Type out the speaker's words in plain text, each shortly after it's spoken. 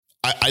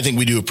I think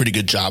we do a pretty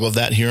good job of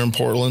that here in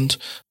Portland.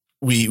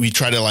 We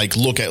try to like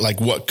look at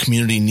like what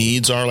community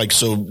needs are, like,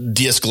 so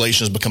de-escalation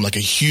has become like a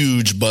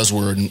huge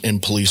buzzword in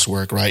police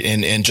work. Right.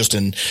 And just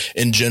in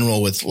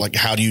general with like,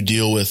 how do you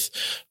deal with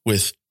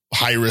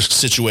high risk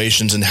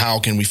situations and how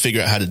can we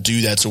figure out how to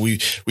do that? So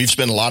we've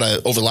spent a lot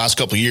of over the last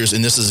couple of years,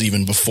 and this is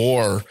even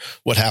before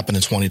what happened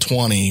in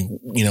 2020,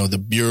 the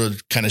Bureau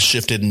kind of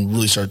shifted and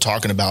really started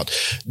talking about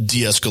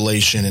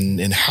de-escalation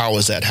and how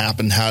has that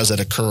happened? How does that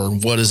occur?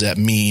 What does that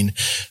mean?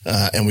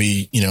 And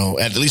we,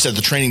 at least at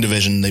the training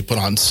division, they put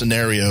on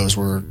scenarios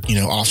where,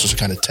 officers are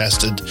kind of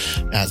tested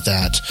at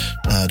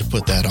that, to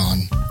put that on.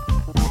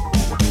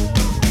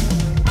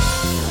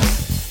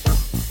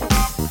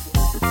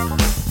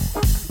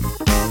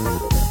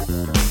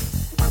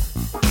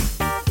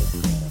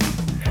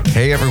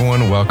 Hey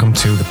everyone, welcome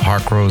to the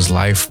Parkrose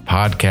Life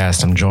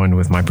podcast. I'm joined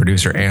with my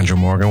producer, Andrew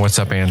Morgan. What's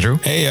up, Andrew?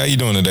 Hey, how you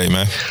doing today,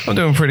 man? I'm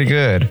doing pretty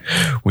good.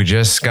 We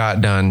just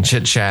got done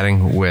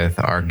chit-chatting with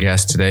our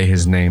guest today.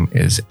 His name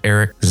is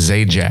Eric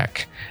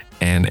Zajac,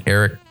 and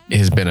Eric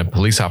has been a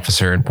police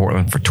officer in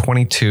Portland for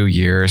 22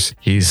 years.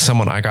 He's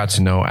someone I got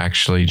to know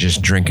actually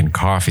just drinking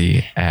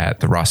coffee at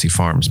the Rossi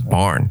Farms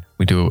barn.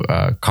 We do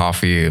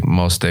coffee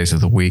most days of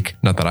the week.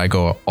 Not that I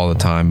go all the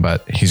time,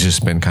 but he's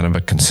just been kind of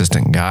a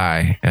consistent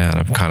guy. And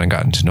I've kind of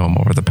gotten to know him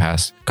over the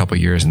past couple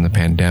of years in the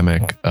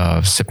pandemic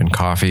of sipping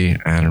coffee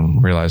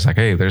and realized like,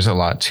 hey, there's a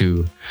lot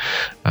to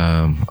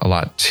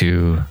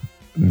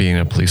being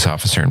a police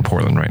officer in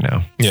Portland right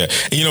now. Yeah.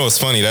 It's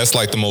funny. That's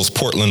like the most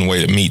Portland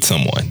way to meet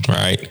someone,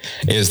 right?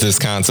 Is this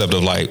concept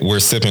of like, we're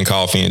sipping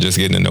coffee and just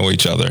getting to know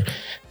each other.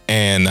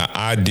 And the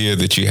idea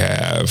that you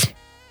have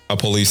a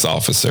police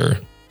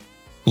officer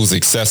who's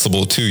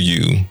accessible to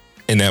you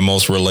in that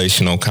most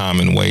relational,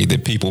 common way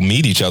that people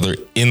meet each other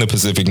in the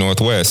Pacific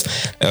Northwest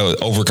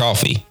over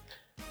coffee.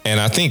 And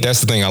I think that's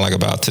the thing I like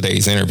about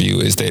today's interview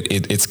is that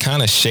it's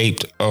kind of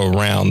shaped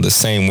around the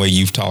same way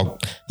you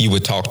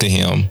would talk to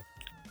him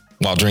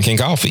while drinking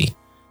coffee.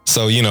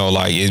 So,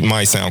 like it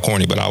might sound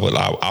corny, but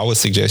I would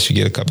suggest you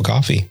get a cup of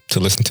coffee to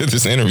listen to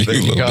this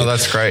interview. Oh,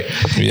 that's great.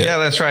 Yeah,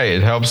 that's right.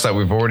 It helps that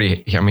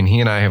he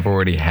and I have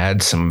already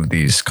had some of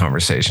these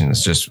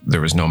conversations, just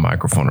there was no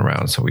microphone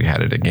around. So we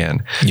had it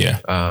again. Yeah.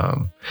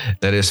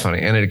 That is funny.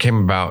 And it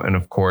came about. And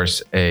of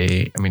course,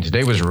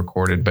 today was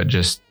recorded, but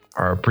just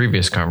our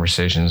previous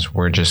conversations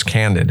were just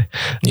candid.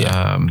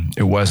 Yeah.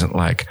 It wasn't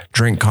like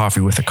drink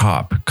coffee with a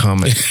cop, come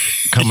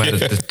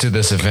to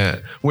this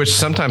event, which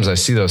sometimes I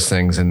see those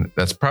things and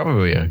that's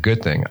probably a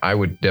good thing. I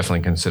would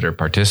definitely consider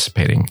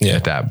participating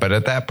at that. But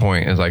at that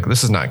point, it's like,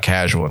 this is not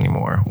casual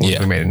anymore. We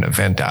made an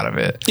event out of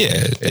it. Yeah.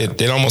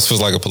 It almost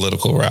feels like a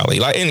political rally.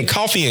 Like, and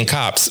coffee and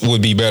cops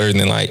would be better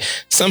than like,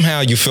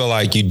 somehow you feel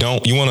like you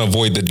want to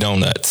avoid the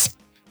donuts.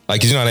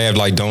 Like, they have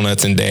like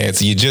donuts and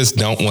dads. You just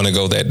don't want to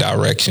go that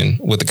direction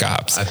with the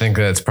cops. I think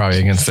that's probably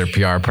against their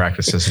PR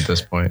practices at this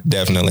point.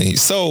 Definitely.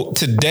 So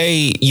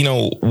today,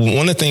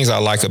 one of the things I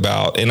like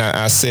about, and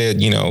I said,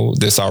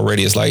 this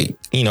already is like,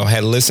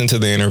 had listened to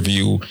the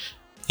interview,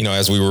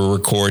 as we were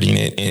recording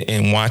it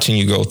and watching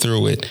you go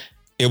through it,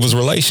 it was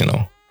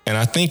relational. And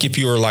I think if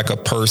you're like a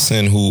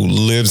person who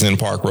lives in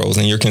Parkrose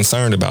and you're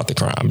concerned about the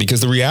crime,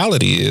 because the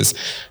reality is,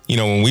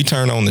 when we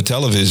turn on the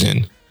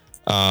television,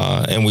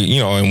 and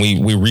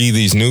we read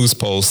these news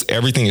posts,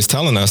 everything is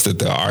telling us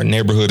that our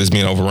neighborhood is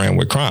being overran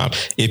with crime.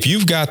 If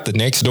you've got the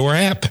Nextdoor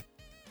app,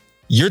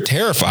 you're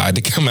terrified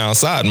to come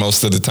outside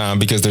most of the time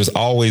because there's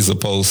always a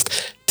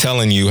post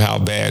telling you how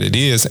bad it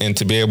is, and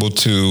to be able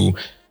to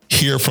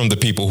hear from the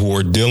people who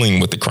are dealing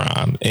with the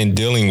crime and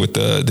dealing with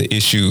the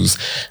issues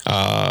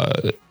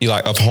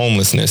like of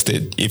homelessness,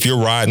 that if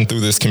you're riding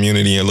through this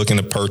community and looking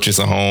to purchase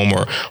a home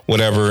or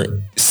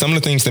whatever, some of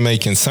the things that may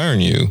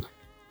concern you,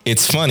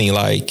 it's funny,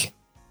 like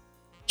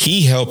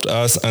he helped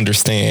us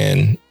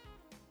understand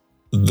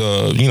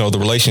the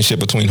relationship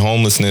between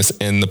homelessness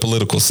and the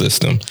political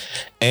system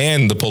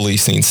and the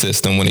policing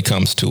system when it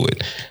comes to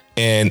it.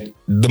 And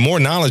the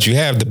more knowledge you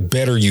have, the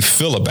better you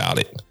feel about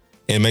it.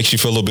 It makes you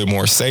feel a little bit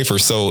more safer.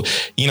 So,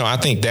 I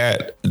think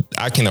that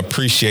I can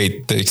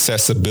appreciate the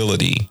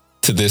accessibility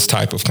to this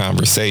type of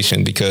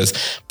conversation because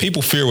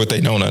people fear what they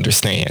don't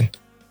understand.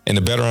 And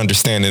the better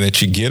understanding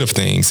that you get of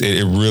things,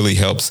 it really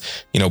helps,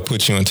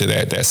 put you into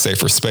that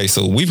safer space.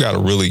 So we've got a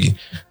really,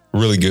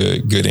 really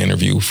good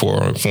interview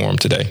for him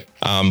today.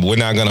 We're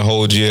not going to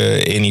hold you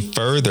any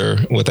further.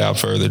 Without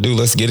further ado,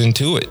 let's get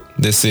into it.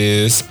 This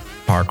is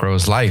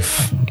Parkrose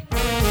Life.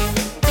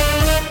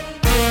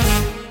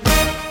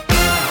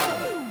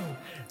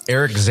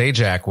 Eric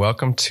Zajac,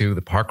 welcome to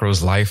the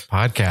Parkrose Life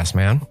podcast,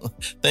 man.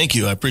 Thank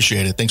you. I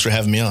appreciate it. Thanks for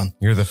having me on.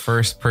 You're the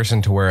first person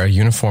to wear a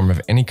uniform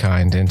of any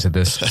kind into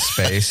this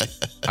space.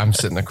 I'm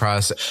sitting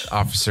across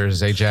Officer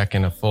Zajac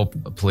in a full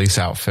police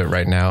outfit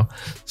right now.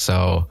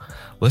 So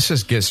let's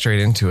just get straight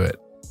into it.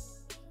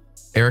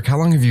 Eric, how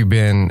long have you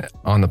been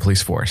on the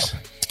police force?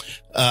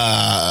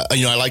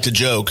 I like to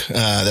joke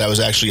that I was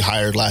actually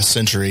hired last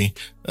century.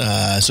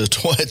 So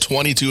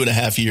 22 and a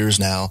half years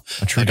now.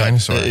 A true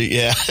dinosaur.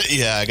 Yeah.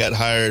 I got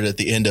hired at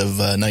the end of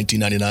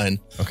 1999.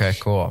 Okay,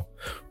 cool.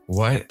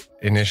 What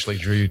initially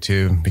drew you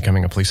to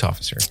becoming a police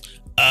officer?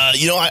 I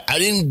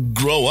didn't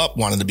grow up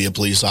wanting to be a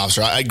police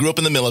officer. I grew up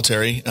in the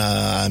military.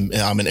 I'm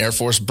an Air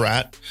Force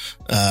brat.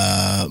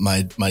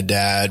 My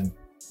dad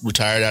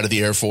retired out of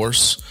the Air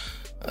Force.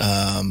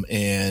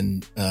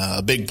 And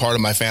a big part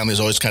of my family has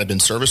always kind of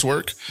been service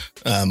work,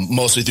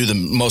 mostly through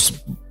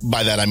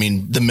by that, I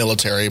mean the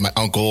military, my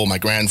uncle, my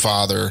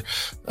grandfather,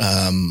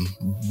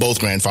 both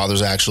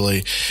grandfathers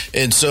actually.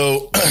 And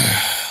so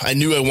I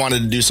knew I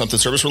wanted to do something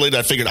service related.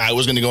 I figured I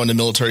was going to go into the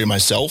military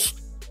myself.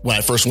 When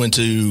I first went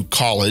to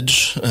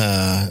college,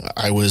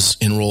 I was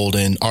enrolled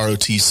in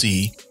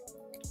ROTC.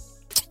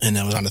 And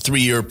I was on a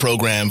 3-year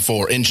program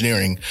for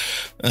engineering,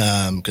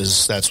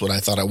 because that's what I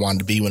thought I wanted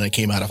to be when I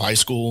came out of high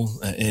school,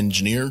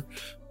 engineer.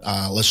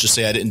 Let's just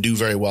say I didn't do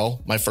very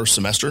well my first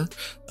semester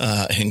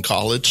in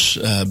college,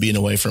 being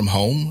away from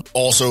home.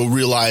 Also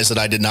realized that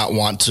I did not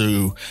want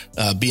to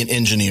be an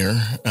engineer.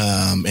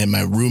 And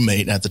my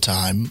roommate at the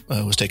time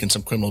was taking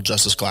some criminal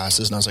justice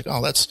classes. And I was like,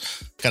 oh,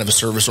 that's kind of a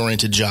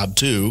service-oriented job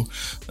too.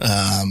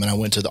 And I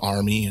went to the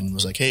Army and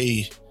was like,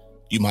 hey,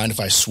 do you mind if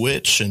I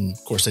switch? And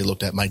of course, they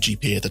looked at my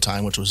GPA at the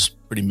time, which was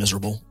pretty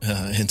miserable,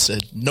 and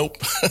said, nope.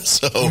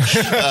 So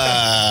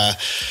I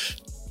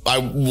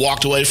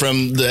walked away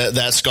from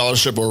that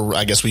scholarship, or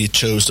I guess we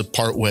chose to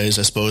part ways,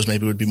 I suppose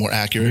maybe would be more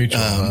accurate.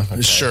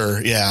 Okay.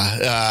 Sure.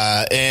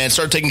 Yeah. And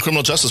started taking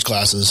criminal justice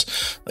classes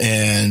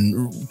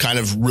and kind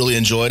of really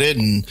enjoyed it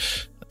and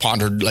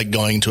pondered like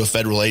going to a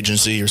federal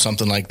agency or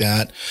something like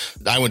that.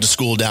 I went to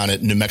school down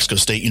at New Mexico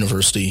State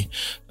University,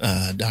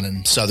 down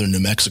in southern New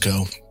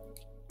Mexico.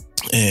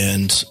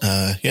 And,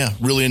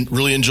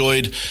 really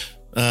enjoyed,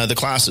 the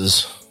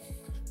classes.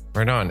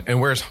 Right on.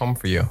 And where's home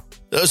for you?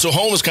 So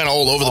home is kind of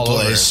all over the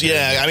place.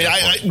 Yeah. I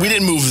mean, we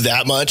didn't move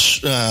that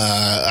much.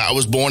 I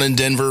was born in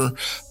Denver,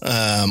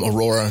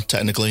 Aurora,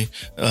 technically,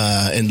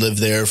 and lived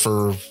there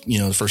for,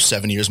 the first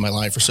 7 years of my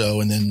life or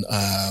so. And then,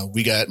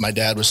 my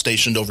dad was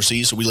stationed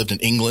overseas. So we lived in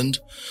England,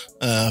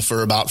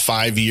 for about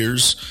 5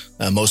 years.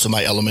 Most of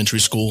my elementary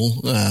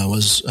school,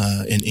 was,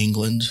 in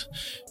England.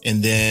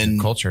 And then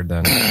cultured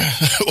then.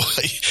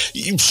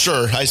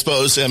 Sure, I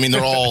suppose. I mean,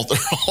 they're all,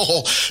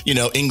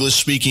 English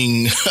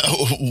speaking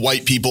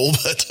white people,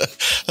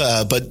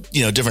 but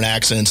different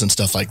accents and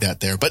stuff like that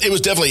there. But it was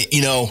definitely,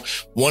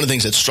 one of the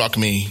things that struck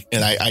me,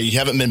 and I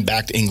haven't been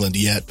back to England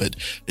yet, but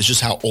it's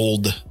just how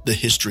old the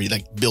history,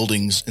 like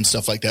buildings and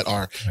stuff like that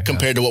are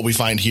compared to what we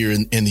find here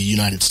in the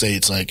United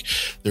States. Like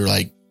they're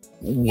like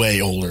way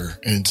older,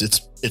 and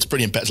it's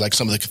pretty impressive. Like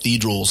some of the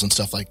cathedrals and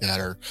stuff like that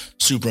are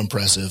super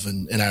impressive.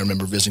 And I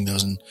remember visiting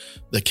those, and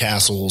the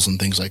castles and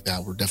things like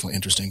that were definitely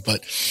interesting.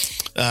 But,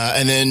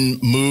 and then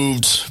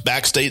moved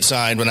back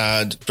stateside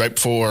right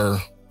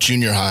before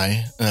junior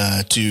high,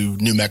 to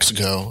New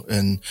Mexico.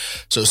 And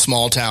so a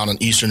small town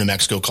in eastern New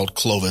Mexico called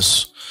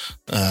Clovis,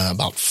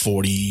 about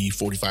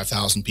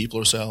 45,000 people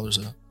or so. There's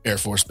a Air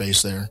Force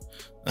base there,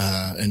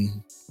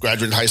 and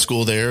graduated high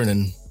school there, and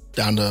then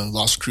down to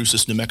Las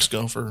Cruces, New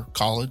Mexico for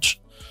college.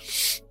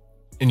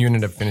 And you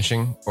ended up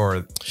finishing,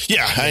 or?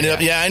 Yeah, I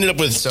ended up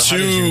with so two. How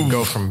did you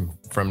go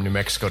from New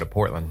Mexico to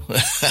Portland?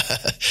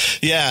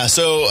 Yeah.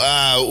 So,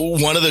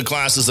 one of the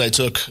classes I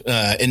took,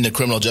 in the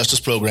criminal justice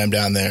program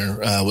down there,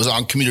 was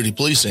on community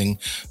policing.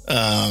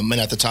 And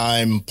at the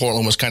time,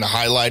 Portland was kind of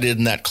highlighted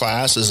in that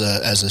class as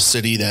a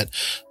city that,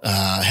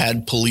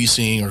 had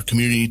policing or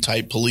community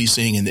type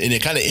policing. And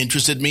it kind of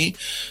interested me.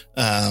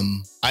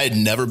 I had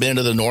never been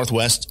to the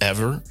Northwest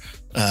ever.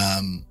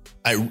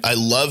 I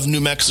love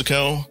New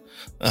Mexico.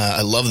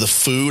 I love the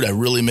food. I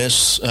really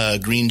miss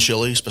green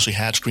chili, especially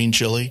Hatch green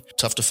chili.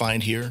 Tough to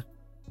find here.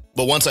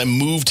 But once I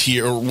moved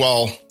here,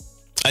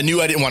 I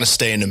knew I didn't want to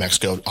stay in New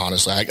Mexico,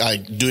 honestly. I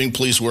doing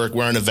police work,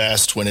 wearing a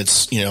vest when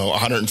it's,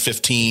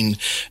 115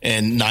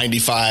 and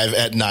 95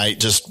 at night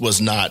just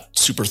was not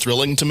super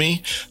thrilling to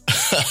me.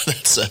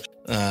 That's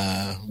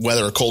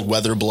cold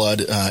weather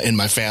blood in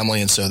my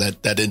family. And so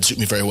that didn't suit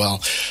me very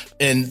well.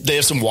 And they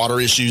have some water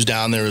issues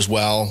down there as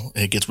well.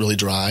 It gets really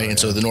dry. And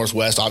so the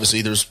Northwest,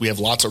 obviously we have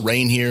lots of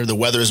rain here. The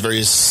weather is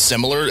very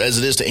similar as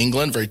it is to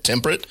England, very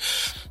temperate.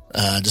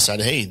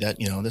 Decided, hey,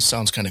 this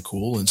sounds kind of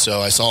cool. And so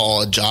I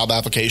saw a job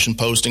application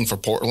posting for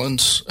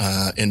Portland,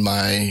 in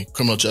my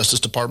criminal justice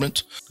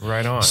department.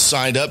 Right on.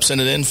 Signed up, sent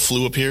it in,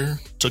 flew up here,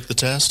 took the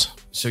test.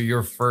 So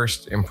your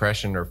first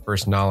impression or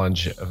first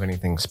knowledge of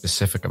anything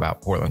specific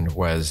about Portland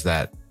was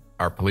that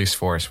our police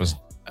force was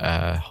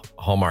a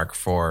hallmark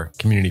for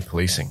community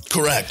policing.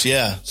 Correct.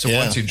 Yeah. So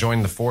once you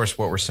joined the force,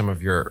 what were some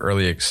of your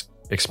early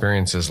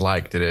experiences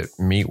like? Did it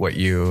meet what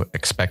you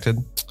expected?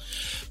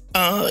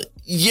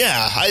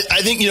 Yeah,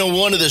 I think,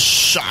 one of the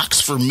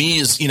shocks for me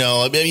is,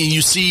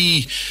 you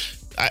see,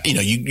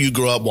 you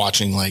grow up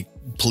watching like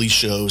police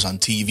shows on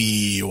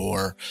TV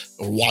or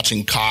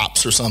watching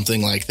Cops or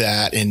something like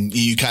that. And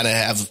you kind of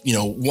have,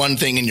 one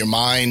thing in your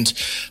mind.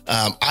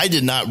 I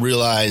did not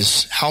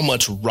realize how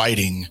much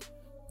writing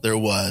there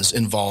was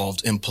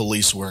involved in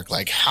police work,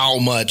 like how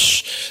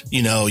much,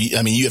 you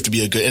have to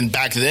be and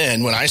back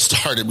then when I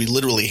started, we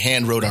literally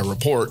hand wrote our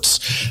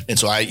reports. And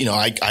so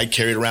I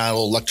carried around a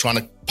little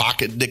electronic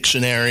pocket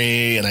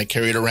dictionary, and I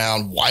carried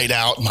around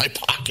whiteout in my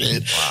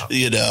pocket,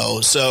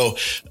 wow. So,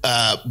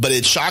 but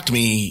it shocked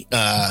me,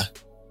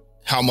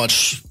 how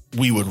much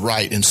we would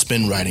write in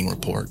spin writing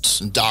reports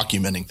and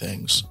documenting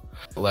things.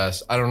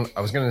 Less. I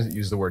was going to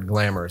use the word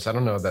glamorous. I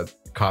don't know that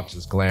cops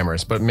is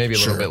glamorous, but maybe a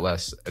little bit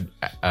less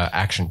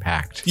action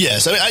packed.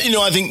 Yes.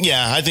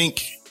 I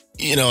think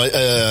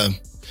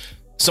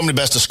somebody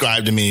best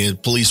described to me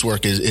police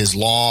work is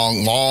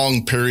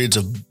long periods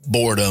of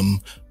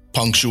boredom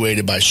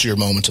punctuated by sheer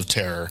moments of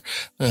terror.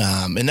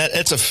 And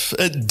that's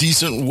a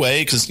decent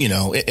way, because,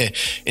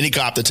 any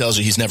cop that tells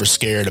you he's never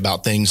scared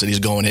about things that he's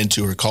going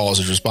into or calls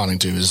he's responding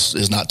to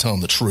is not telling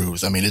the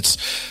truth. I mean,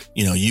 it's,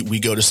 we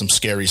go to some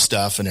scary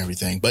stuff and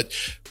everything, but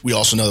we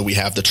also know that we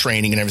have the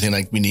training and everything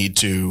like we need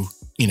to,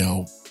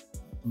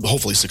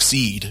 hopefully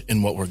succeed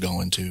in what we're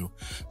going to.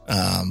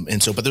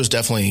 But there's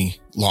definitely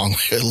long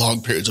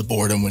periods of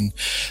boredom when,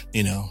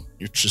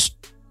 you're just,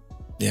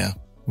 yeah.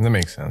 That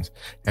makes sense.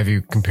 Have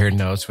you compared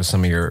notes with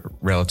some of your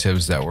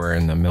relatives that were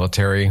in the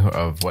military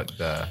of what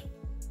the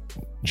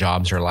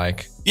jobs are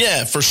like?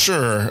 Yeah, for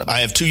sure. I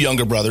have two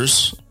younger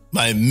brothers.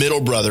 My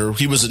middle brother,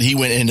 he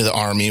went into the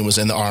Army and was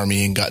in the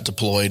Army and got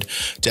deployed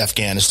to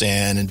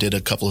Afghanistan and did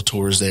a couple of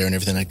tours there and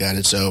everything like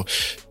that.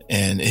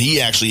 And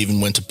he actually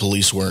even went to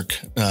police work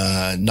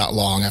not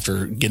long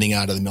after getting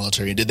out of the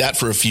military. He did that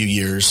for a few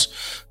years,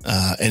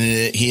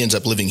 and he ends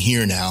up living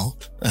here now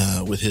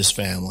with his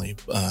family.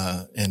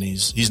 And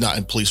he's not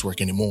in police work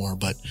anymore,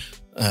 but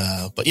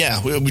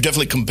yeah, we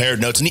definitely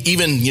compared notes. And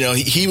even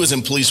he was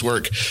in police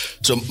work.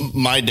 So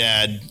my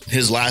dad,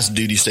 his last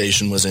duty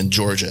station was in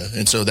Georgia,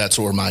 and so that's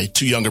where my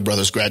two younger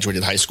brothers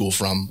graduated high school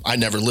from. I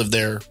never lived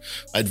there.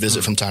 I'd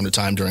visit from time to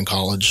time during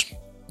college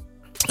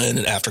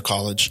and after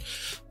college.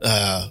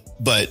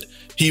 But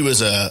he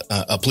was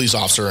a police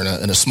officer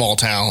in a small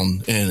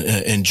town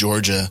in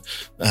Georgia,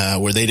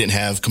 where they didn't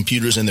have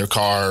computers in their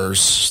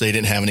cars. They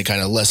didn't have any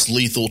kind of less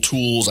lethal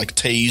tools like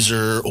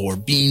taser or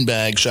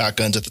beanbag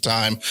shotguns at the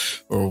time,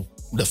 or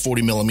the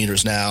 40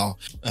 millimeters now,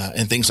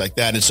 and things like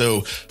that. And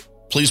so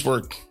police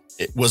work,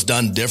 it was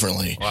done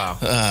differently. Wow.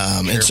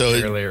 And so,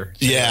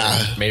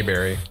 yeah,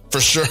 Mayberry for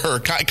sure.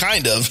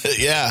 Kind of.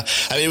 Yeah.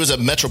 I mean, it was a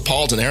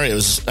metropolitan area. It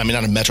was,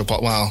 not a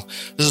metropolitan. Well,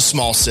 this is a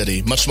small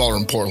city, much smaller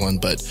than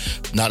Portland, but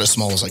not as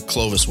small as like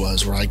Clovis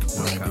was where I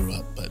grew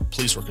up. But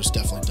police work is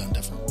definitely done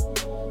different.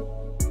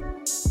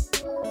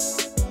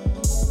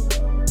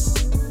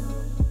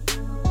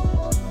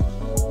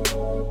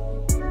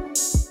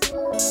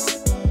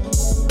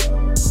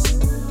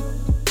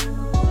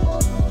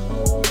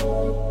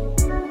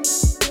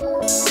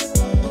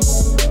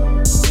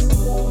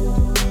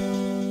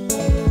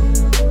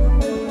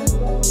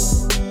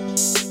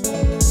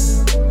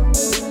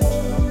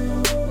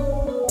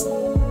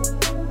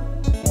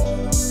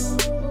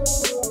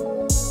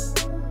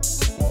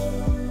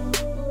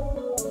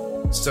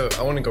 So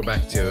I want to go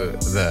back to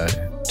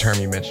the term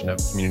you mentioned of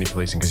community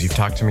policing, because you've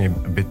talked to me a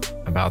bit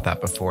about that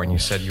before, and you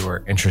said you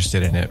were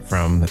interested in it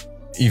from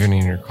even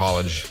in your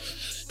college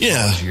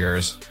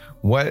years.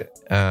 What,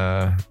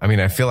 I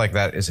feel like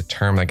that is a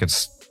term that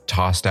gets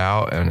tossed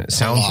out and it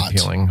sounds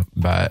appealing,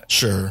 but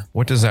sure,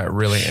 what does that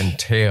really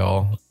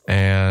entail,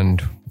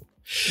 and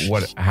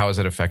how is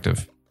it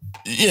effective?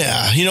 Yeah.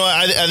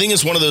 I think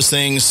it's one of those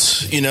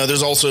things,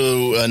 there's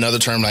also another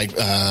term like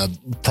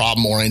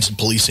problem oriented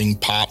policing,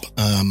 POP.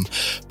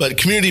 But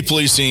community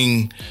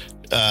policing,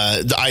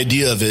 the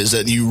idea of it is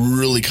that you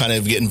really kind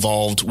of get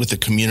involved with the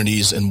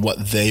communities and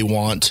what they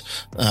want.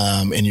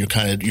 And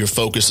your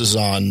focus is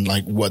on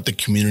like what the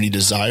community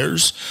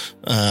desires.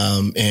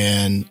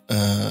 And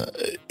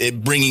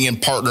bringing in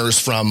partners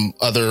from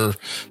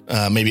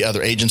maybe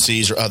other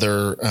agencies or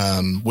other,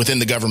 within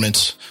the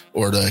government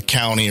or the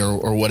county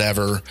or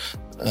whatever,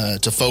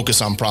 to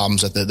focus on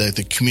problems that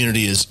the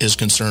community is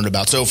concerned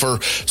about. So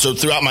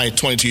throughout my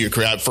 22-year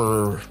career,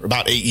 for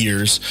about 8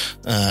 years,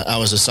 I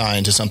was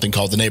assigned to something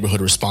called the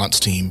Neighborhood Response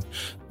Team.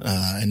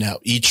 And now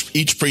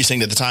each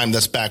precinct at the time,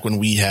 that's back when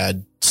we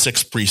had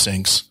 5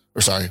 precincts.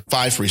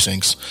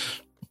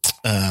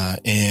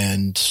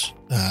 And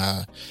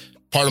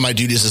part of my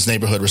duties as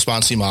neighborhood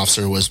response team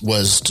officer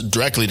was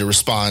directly to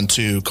respond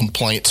to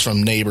complaints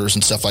from neighbors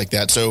and stuff like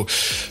that. So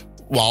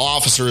while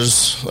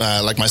officers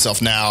like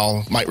myself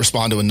now might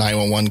respond to a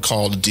 911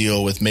 call to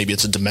deal with, maybe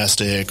it's a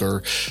domestic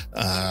or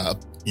some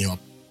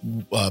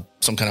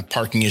kind of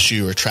parking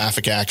issue or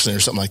traffic accident or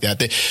something like that,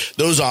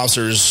 those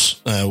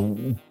officers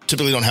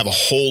typically don't have a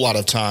whole lot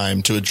of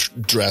time to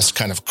address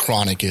kind of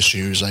chronic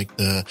issues like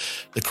the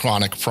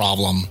chronic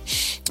problem.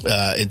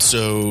 And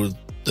so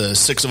the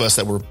 6 of us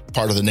that were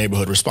part of the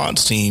neighborhood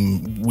response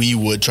team, we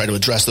would try to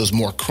address those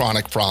more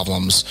chronic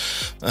problems.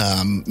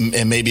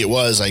 And maybe it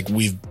was like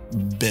we've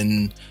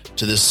been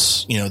to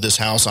this, this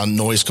house on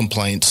noise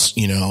complaints,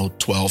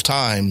 12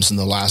 times in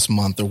the last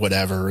month or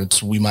whatever.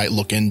 We might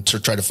look into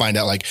try to find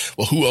out like,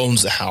 well, who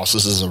owns the house?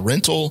 Is this a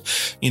rental?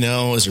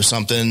 Is there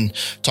something?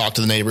 Talk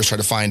to the neighbors, try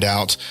to find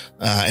out.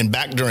 And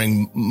back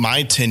during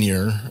my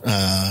tenure,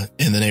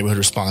 in the neighborhood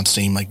response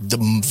team, like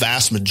the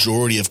vast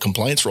majority of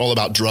complaints were all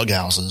about drug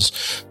houses.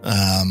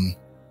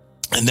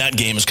 And that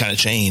game has kind of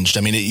changed.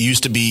 I mean, it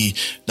used to be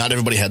not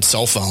everybody had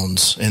cell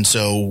phones. And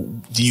so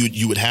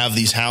you would have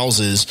these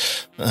houses,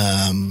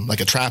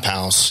 like a trap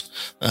house,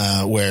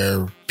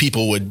 where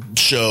people would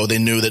show they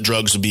knew that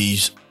drugs would be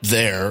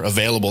there,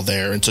 available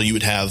there. And so you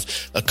would have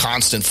a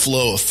constant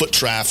flow of foot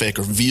traffic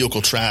or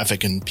vehicle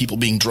traffic and people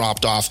being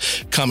dropped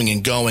off, coming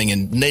and going.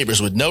 And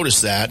neighbors would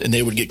notice that and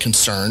they would get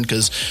concerned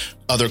because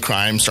other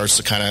crime starts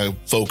to kind of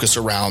focus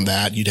around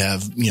that. You'd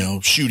have,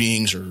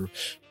 shootings or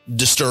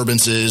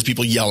disturbances,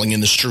 people yelling in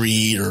the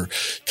street or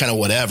kind of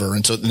whatever.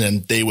 And so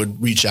then they would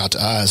reach out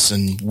to us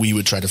and we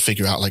would try to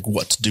figure out like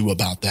what to do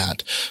about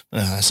that.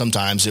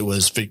 Sometimes it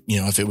was,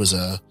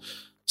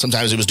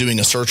 sometimes it was doing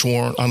a search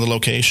warrant on the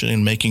location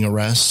and making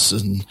arrests.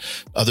 And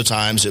other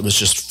times it was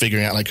just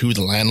figuring out like who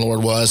the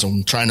landlord was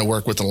and trying to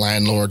work with the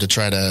landlord to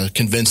try to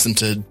convince them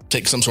to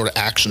take some sort of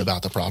action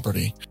about the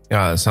property.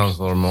 Yeah, that sounds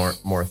a little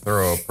more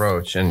thorough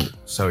approach. And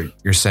so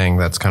you're saying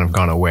that's kind of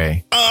gone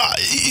away.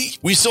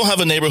 We still have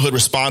a neighborhood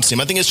response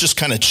team. I think it's just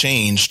kind of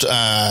changed.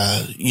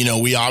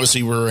 We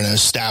obviously were in a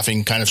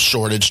staffing kind of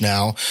shortage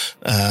now.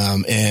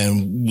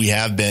 And we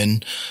have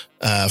been,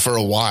 for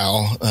a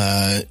while.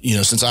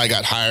 Since I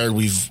got hired,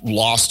 we've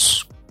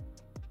lost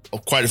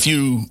quite a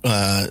few,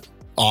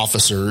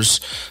 officers,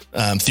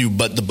 through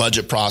the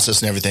budget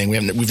process and everything.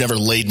 We've never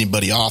laid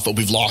anybody off, but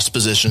we've lost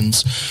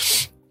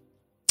positions.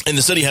 And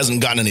the city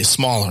hasn't gotten any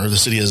smaller. The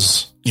city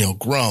has,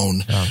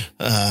 grown.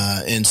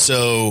 Yeah. And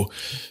so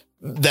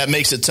that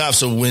makes it tough.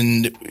 So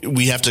when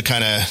we have to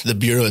the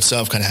Bureau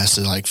itself kind of has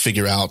to like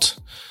figure out,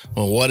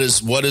 well, what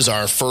is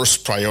our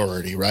first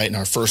priority, right? And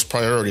our first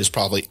priority is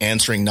probably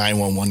answering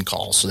 911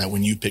 calls so that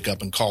when you pick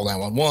up and call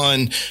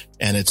 911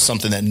 and it's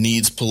something that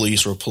needs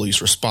police or a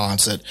police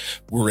response, that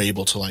we're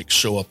able to like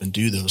show up and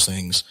do those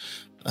things.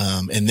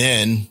 And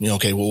then,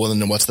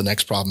 then what's the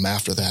next problem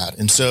after that?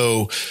 And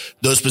so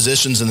those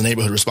positions in the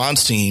neighborhood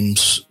response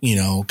teams,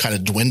 kind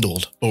of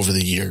dwindled over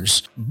the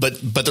years, but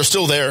they're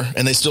still there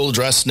and they still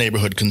address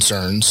neighborhood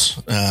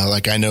concerns.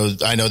 Like I know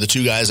the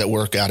two guys that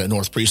work out at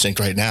North Precinct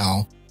right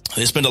now,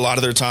 they spend a lot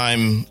of their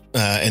time,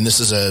 and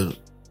this is a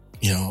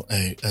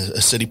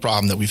city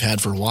problem that we've had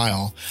for a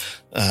while.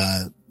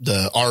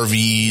 The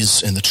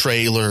RVs and the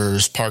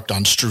trailers parked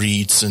on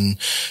streets and,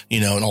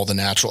 and all the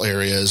natural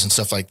areas and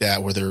stuff like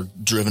that, where they're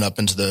driven up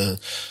into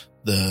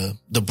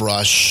the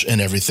brush and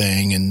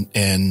everything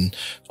and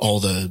all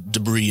the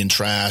debris and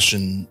trash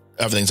and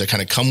everything that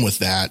kind of come with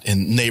that.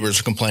 And neighbors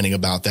are complaining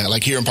about that.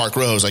 Like here in Park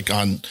Rose, like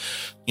on,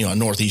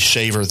 Northeast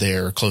Shaver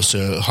there, close to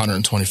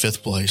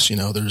 125th place,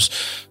 there's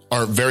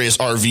various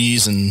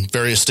RVs and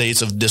various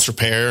states of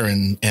disrepair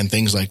and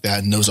things like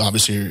that. And those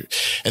obviously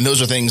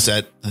those are things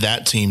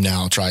that team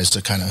now tries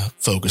to kind of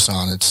focus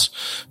on. It's,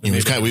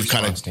 we've kind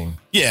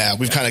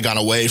of gone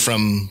away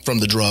from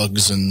the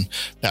drugs and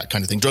that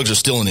kind of thing. Drugs are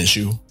still an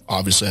issue,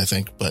 obviously, I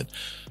think, but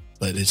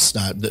it's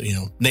not,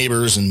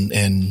 neighbors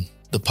and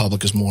the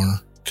public is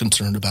more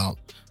concerned about,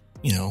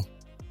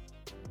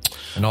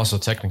 And also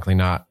technically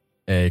not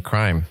a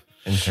crime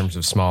in terms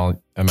of small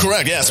amount.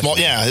 Correct. Yeah. Small.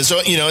 Yeah. So,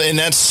 and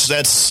that's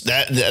like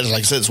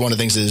I said, it's one of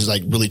the things that has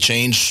like really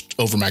changed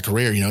over my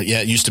career.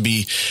 It used to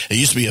be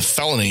a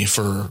felony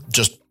for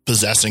just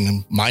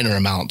possessing minor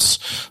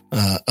amounts,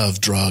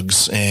 of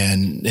drugs.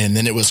 And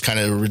then it was kind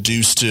of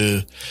reduced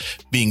to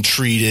being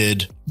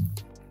treated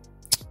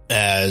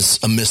as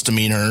a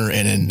misdemeanor.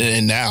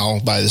 And now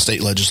by the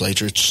state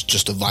legislature, it's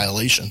just a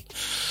violation.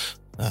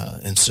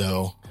 And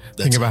so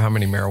think about how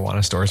many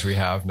marijuana stores we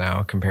have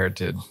now compared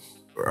to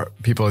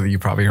people that you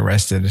probably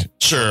arrested.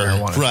 Sure.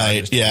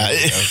 Right. Yeah.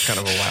 It's kind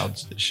of a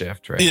wild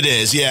shift, right? It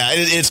is. Yeah.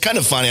 It's kind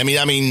of funny.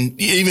 I mean,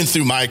 even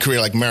through my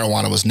career, like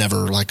marijuana was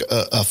never like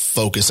a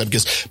focus,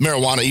 because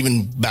marijuana,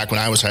 even back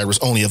when I was hired, was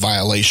only a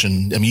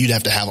violation. I mean, you'd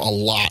have to have a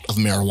lot of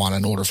marijuana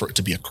in order for it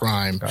to be a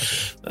crime.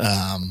 Gotcha.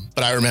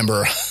 But I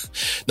remember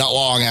not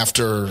long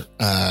after,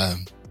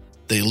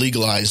 they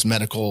legalized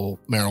medical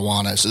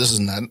marijuana. So this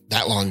isn't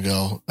that long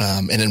ago.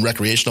 And in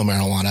recreational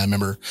marijuana, I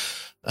remember,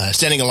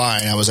 standing in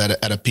line. I was at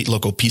a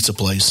local pizza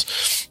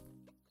place,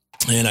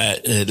 and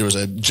there was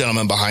a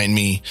gentleman behind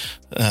me,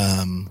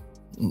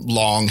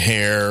 long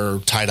hair,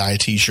 tie-dye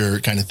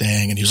t-shirt kind of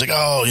thing. And he was like,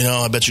 "Oh,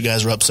 I bet you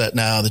guys are upset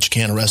now that you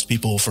can't arrest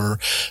people for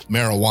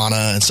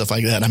marijuana and stuff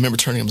like that." And I remember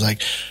turning to him, I was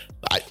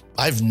like,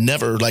 I've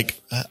never,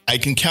 I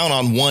can count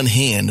on one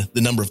hand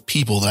the number of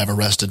people that I've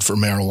arrested for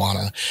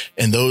marijuana.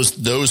 And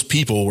those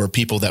people were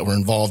people that were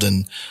involved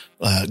in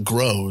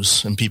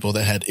grows and people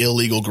that had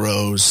illegal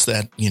grows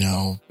that,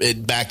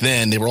 back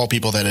then they were all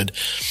people that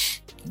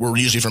were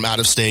usually from out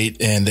of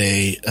state, and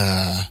they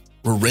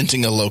were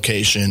renting a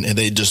location, and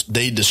they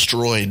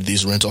destroyed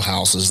these rental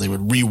houses. They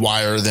would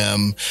rewire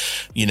them,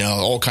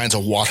 all kinds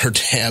of water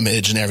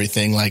damage and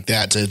everything like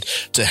that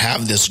to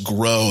have this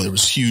grow. There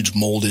was huge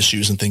mold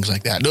issues and things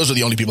like that. Those are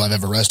the only people I've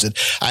ever arrested.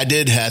 I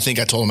think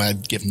I told him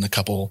I'd give him a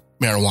couple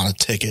marijuana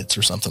tickets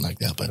or something like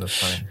that, but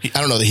I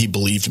don't know that he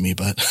believed me,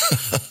 but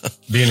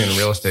being in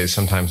real estate,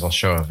 sometimes I'll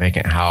show a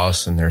vacant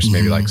house and there's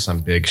maybe like some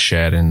big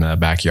shed in the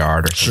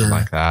backyard or something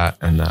like that.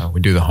 And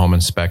we do the home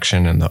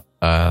inspection, and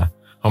the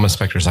home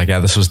inspector's like, yeah,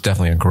 this was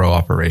definitely a grow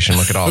operation.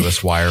 Look at all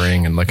this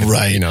wiring, and look at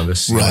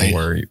this ceiling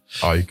where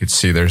all you could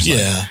see there's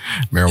like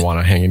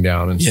marijuana hanging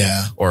down and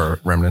or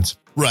remnants.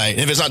 Right.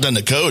 If it's not done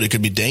to code, it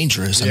could be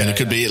dangerous. I mean, it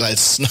could be like,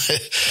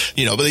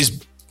 but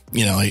these,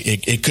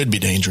 it could be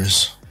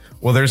dangerous.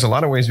 Well, there's a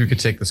lot of ways we could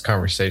take this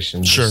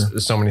conversation.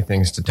 There's so many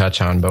things to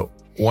touch on, but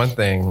one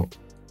thing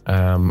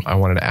I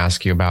wanted to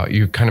ask you about,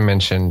 you kind of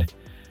mentioned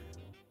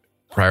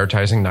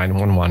prioritizing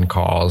 911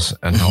 calls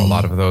and how a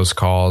lot of those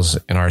calls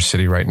in our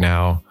city right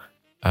now,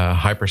 a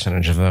high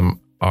percentage of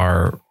them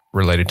are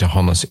related to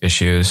homeless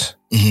issues.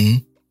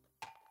 Mm-hmm.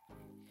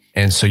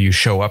 And so you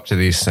show up to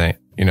these things,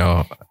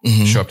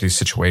 show up to these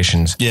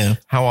situations. Yeah.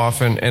 How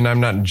often, and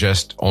I'm not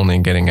just only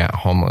getting at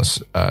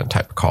homeless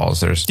type of calls,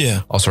 there's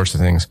all sorts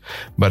of things,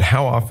 but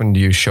how often do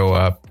you show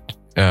up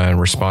and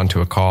respond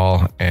to a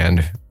call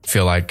and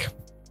feel like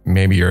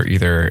maybe you're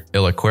either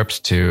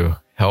ill-equipped to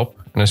help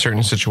in a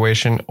certain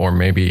situation, or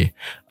maybe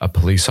a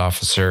police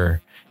officer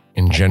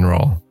in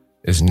general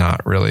is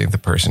not really the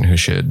person who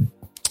should?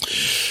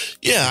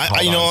 Yeah,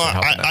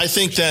 I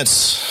think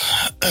that's,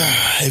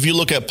 if you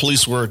look at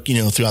police work,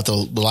 throughout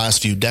the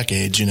last few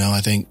decades,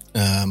 I think,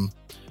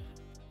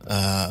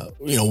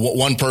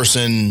 one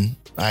person,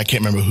 I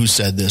can't remember who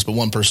said this, but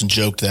one person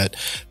joked that,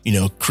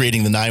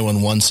 creating the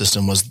 911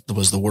 system was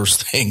the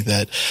worst thing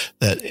that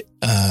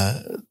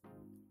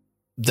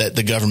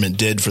the government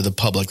did for the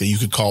public, that you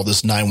could call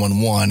this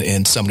 911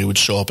 and somebody would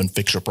show up and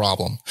fix your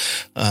problem.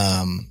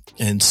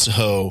 And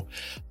so,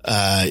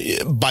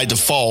 by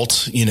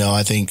default,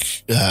 I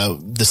think,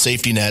 the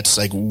safety nets,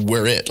 like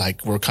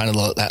we're kind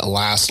of that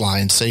last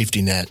line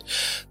safety net.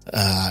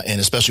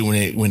 And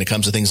especially when it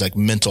comes to things like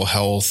mental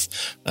health,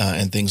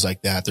 and things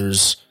like that,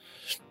 there's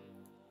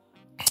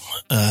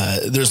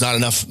not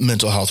enough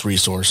mental health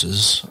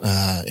resources.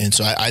 And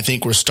so I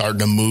think we're starting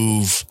to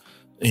move,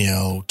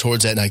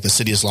 towards that. Like the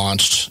city has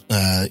launched,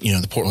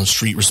 the Portland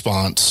Street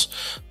Response.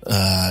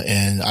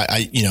 And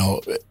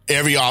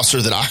every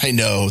officer that I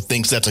know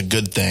thinks that's a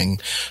good thing.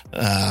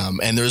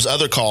 And there's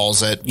other calls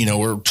that,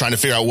 we're trying to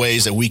figure out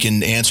ways that we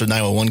can answer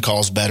 911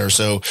 calls better.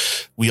 So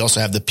we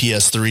also have the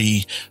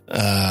PS3,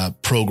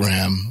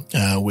 program,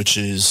 which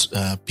is,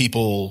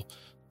 people,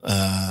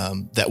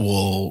 that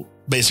will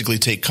basically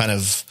take kind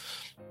of,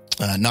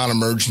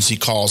 non-emergency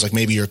calls, like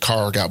maybe your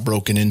car got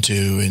broken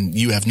into and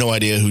you have no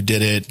idea who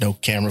did it, no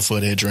camera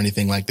footage or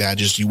anything like that.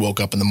 Just you woke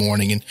up in the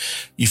morning and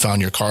you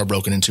found your car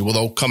broken into. Well,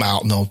 they'll come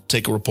out and they'll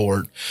take a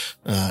report,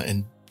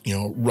 and,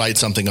 write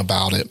something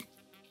about it.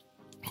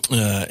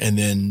 And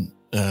then,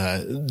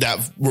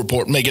 that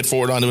report may get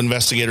forwarded on to an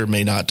investigator,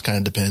 may not, kind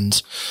of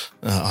depends,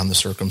 on the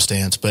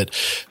circumstance, but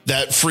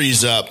that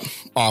frees up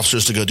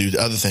officers to go do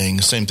other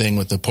things. Same thing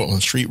with the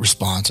Portland Street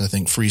Response, I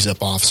think frees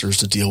up officers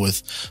to deal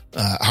with,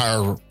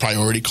 higher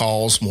priority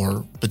calls,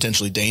 more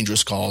potentially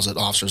dangerous calls that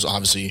officers,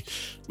 obviously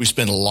we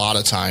spend a lot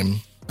of time,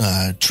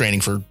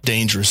 training for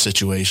dangerous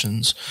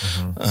situations.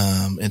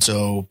 Mm-hmm. And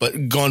so,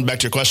 but going back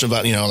to your question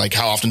about, like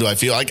how often do I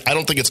feel like, I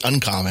don't think it's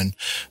uncommon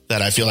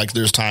that I feel like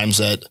there's times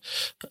that,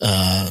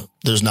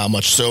 there's not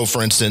much. So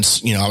for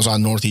instance, I was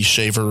on Northeast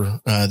Shaver,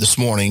 this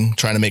morning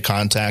trying to make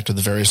contact with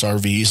the various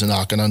RVs and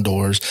knocking on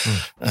doors.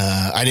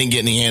 I didn't get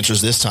any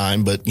answers this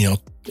time, but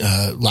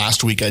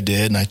last week I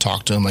did, and I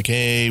talked to them like,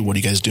 hey, what are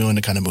you guys doing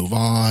to kind of move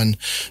on,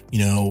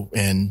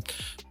 and,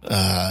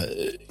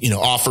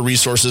 offer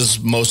resources.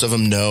 Most of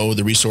them know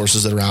the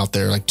resources that are out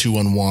there, like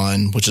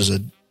 211, which is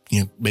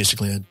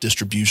basically a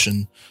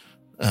distribution,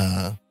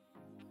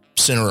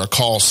 center, a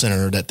call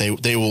center that they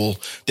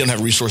don't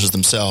have resources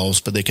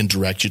themselves, but they can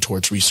direct you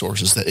towards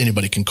resources that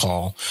anybody can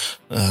call.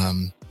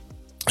 And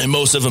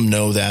most of them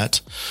know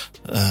that.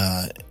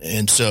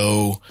 And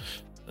so,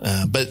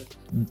 but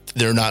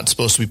they're not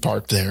supposed to be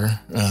parked there.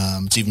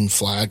 It's even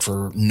flagged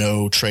for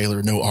no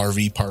trailer, no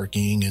RV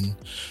parking. And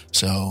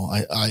so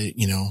I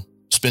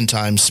spend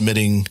time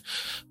submitting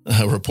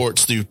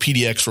reports through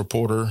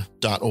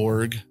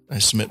pdxreporter.org. I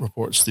submit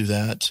reports through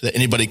that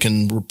anybody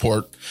can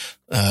report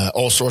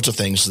all sorts of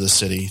things to the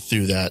city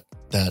through that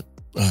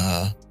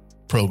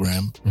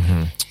program.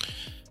 Mm-hmm.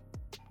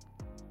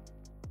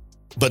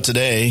 But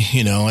today,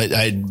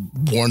 I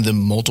warned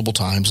them multiple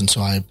times, and so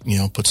I,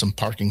 put some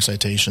parking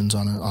citations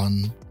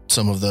on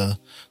some of the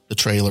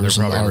trailers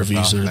and the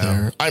RVs that are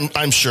there.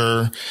 I'm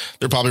sure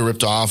they're probably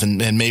ripped off, and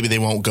maybe they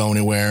won't go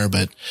anywhere,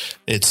 but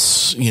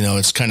it's,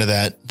 it's kind of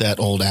that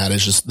old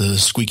adage, is the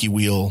squeaky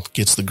wheel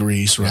gets the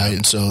grease, right? Yeah.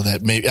 And so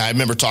that maybe, I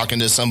remember talking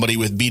to somebody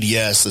with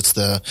BDS, that's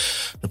the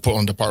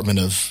Portland Department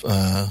of,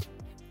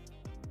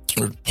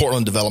 or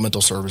Portland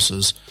Developmental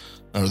Services.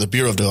 or the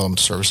Bureau of Development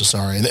Services,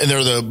 sorry. And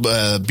they're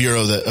the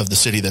bureau of the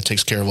city that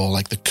takes care of all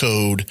like the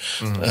code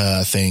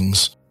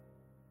things,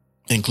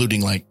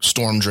 including like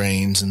storm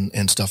drains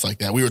and stuff like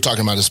that. We were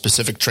talking about a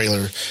specific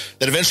trailer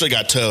that eventually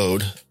got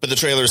towed, but the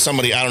trailer,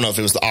 somebody, I don't know if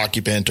it was the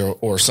occupant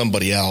or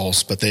somebody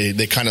else, but they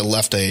kind of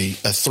left a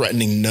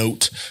threatening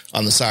note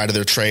on the side of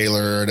their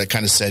trailer that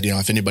kind of said,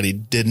 if anybody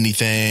did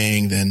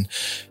anything, then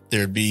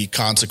there'd be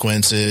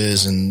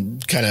consequences,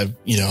 and kind of,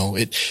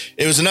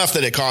 it was enough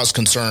that it caused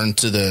concern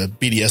to the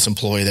BDS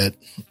employee that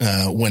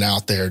went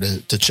out there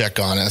to check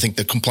on it. I think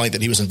the complaint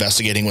that he was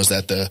investigating was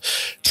that the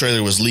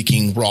trailer was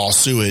leaking raw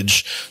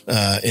sewage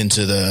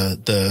into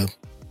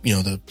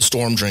the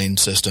storm drain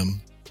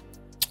system,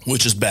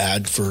 which is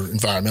bad for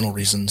environmental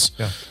reasons.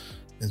 Yeah.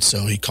 And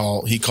so he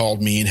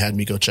called me and had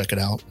me go check it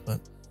out. But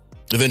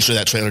eventually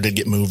that trailer did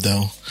get moved,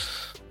 though.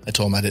 I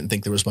told him I didn't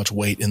think there was much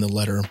weight in the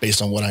letter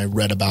based on what I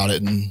read about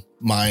it and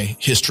my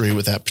history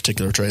with that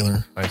particular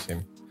trailer. I see.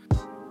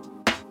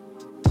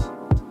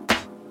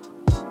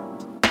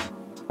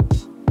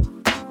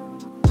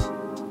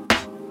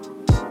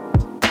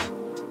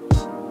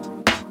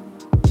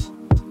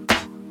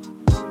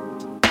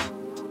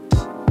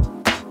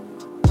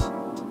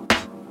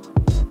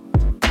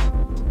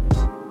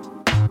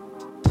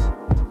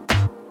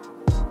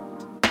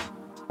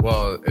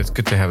 Well, it's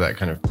good to have that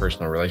kind of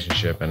personal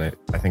relationship, and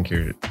I think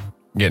you're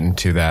getting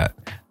to that.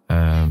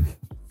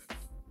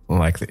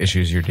 Like the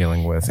issues you're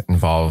dealing with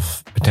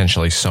involve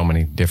potentially so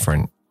many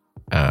different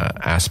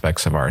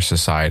aspects of our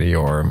society,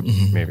 or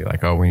maybe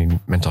like, we need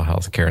mental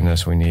health care in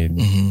this. We need,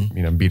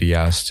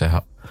 BDS to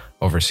help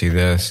oversee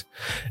this.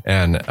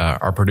 And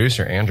our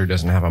producer, Andrew,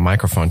 doesn't have a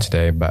microphone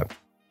today, but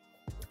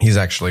he's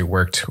actually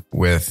worked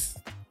with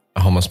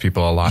homeless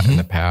people a lot in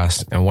the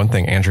past. And one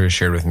thing Andrew has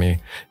shared with me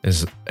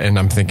is, and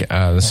I'm thinking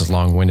this is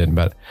long-winded,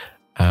 but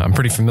I'm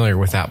pretty familiar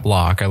with that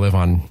block. I live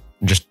on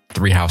just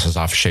 3 houses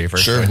off Schaefer.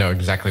 Sure. So I know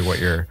exactly what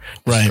you're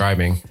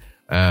describing.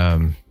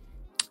 And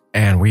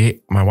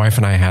my wife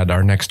and I had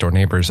our next door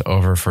neighbors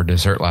over for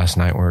dessert last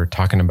night. We were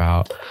talking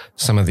about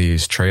some of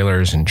these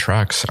trailers and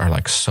trucks are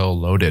like so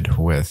loaded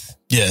with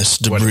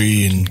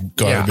debris and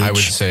garbage. Yeah, I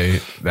would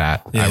say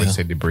that. Yeah. I would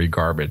say debris,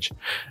 garbage.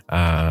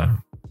 And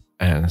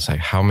it's like,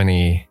 how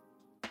many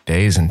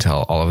days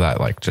until all of that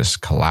like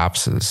just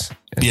collapses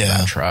into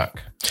that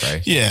truck,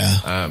 right?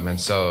 Yeah. And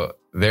so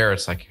there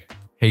it's like,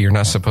 hey, you're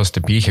not supposed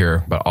to be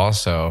here, but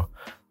also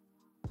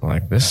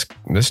like this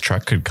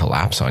truck could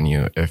collapse on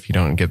you if you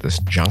don't get this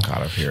junk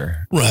out of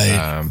here.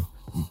 Right.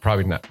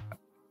 Probably not.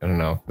 I don't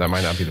know. That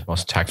might not be the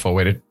most tactful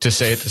way to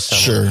say it to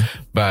someone. Sure.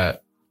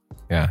 But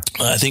yeah,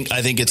 I think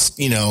it's,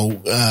 when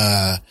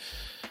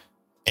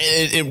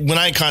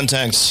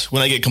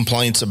I get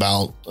complaints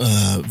about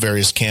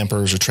various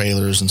campers or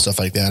trailers and stuff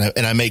like that,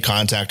 and I make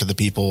contact with the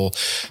people,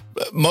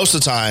 most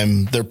of the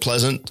time they're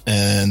pleasant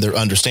and they're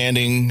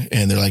understanding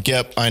and they're like,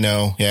 yep, I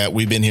know. Yeah,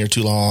 we've been here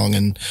too long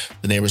and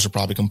the neighbors are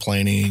probably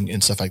complaining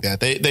and stuff like that.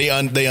 They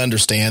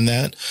understand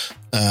that.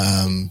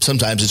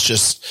 Sometimes it's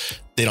just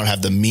they don't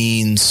have the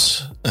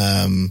means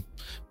to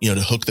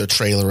hook their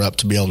trailer up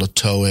to be able to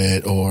tow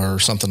it or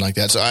something like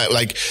that. So I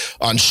like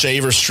on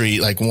Shaver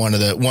Street, like one of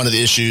the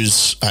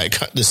issues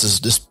this is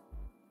just a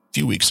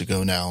few weeks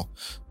ago now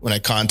when I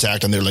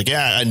contacted them, they're like,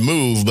 yeah, I'd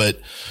move, but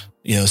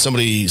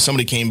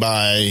somebody came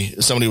by,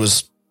 somebody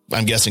was,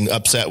 I'm guessing,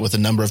 upset with the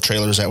number of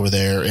trailers that were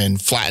there and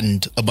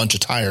flattened a bunch of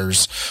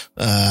tires.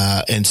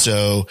 And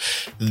so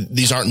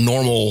these aren't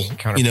normal,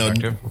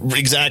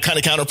 exact kind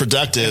of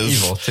counterproductive.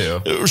 Evil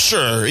too.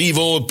 Sure.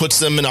 Evil. It puts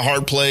them in a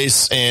hard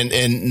place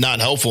and not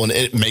helpful. And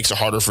it makes it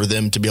harder for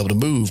them to be able to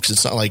move. Cause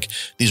it's not like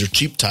these are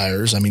cheap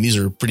tires. I mean, these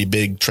are pretty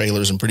big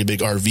trailers and pretty big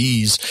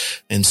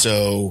RVs. And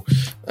so,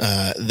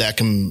 that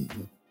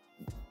can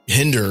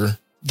hinder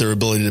their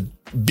ability to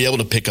be able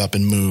to pick up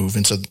and move.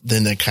 And so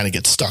then they kind of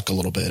get stuck a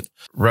little bit.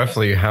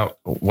 Roughly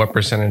what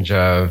percentage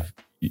of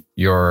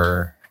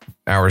your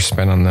hours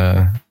spent on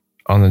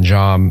the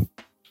job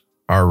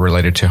are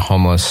related to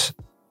homeless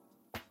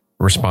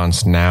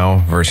response now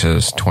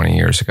versus 20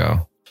 years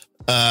ago?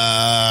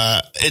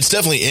 It's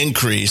definitely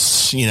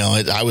increased.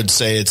 I would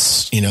say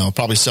it's,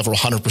 probably several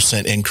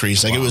 100%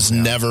 increase. Like it was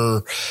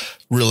never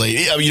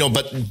really,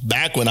 but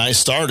back when I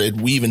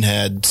started, we even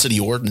had city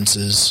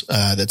ordinances,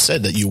 that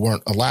said that you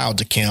weren't allowed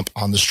to camp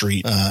on the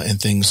street, and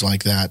things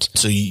like that.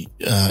 So,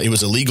 it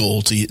was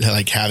illegal to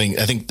like having,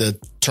 I think the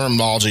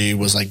terminology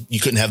was like, you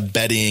couldn't have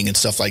bedding and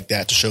stuff like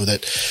that to show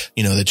that,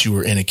 that you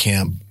were in a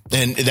camp.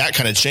 And that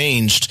kind of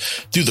changed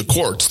through the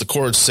courts. The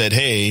courts said,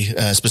 hey,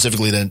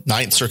 specifically the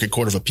Ninth Circuit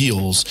Court of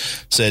Appeals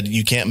said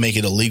you can't make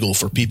it illegal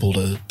for people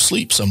to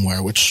sleep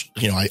somewhere, which,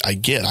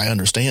 I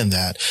understand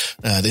that.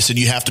 They said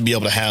you have to be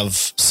able to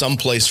have some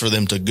place for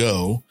them to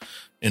go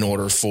in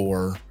order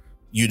for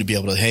you to be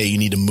able to, hey, you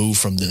need to move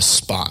from this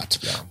spot.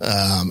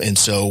 Yeah. And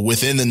so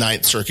within the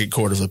Ninth Circuit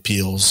Court of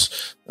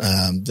Appeals,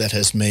 that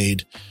has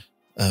made,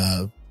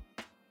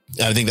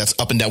 I think that's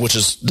up and down, which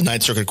is the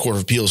Ninth Circuit Court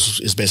of Appeals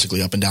is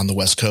basically up and down the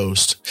West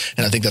Coast.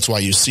 And I think that's why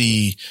you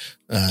see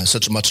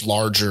such a much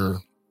larger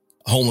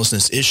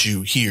homelessness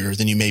issue here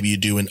than you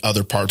do in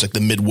other parts like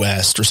the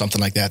Midwest or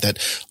something like that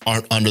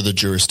aren't under the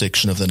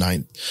jurisdiction of the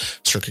Ninth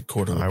Circuit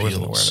Court of Appeals. I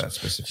wasn't aware of that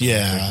specifically.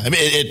 Yeah. I mean,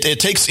 it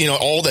takes,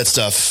 all that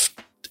stuff.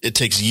 It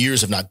takes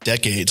years, if not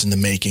decades, in the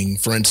making.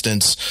 For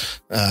instance,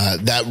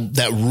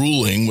 that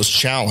ruling was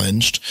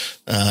challenged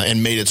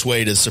and made its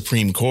way to the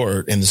Supreme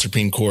Court, and the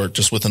Supreme Court,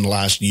 just within the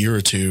last year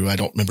or two, I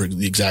don't remember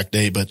the exact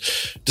day, but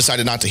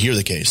decided not to hear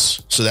the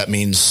case. So that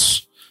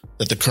means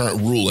that the current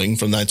ruling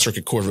from the Ninth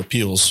Circuit Court of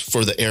Appeals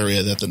for the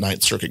area that the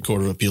Ninth Circuit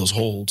Court of Appeals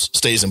holds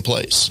stays in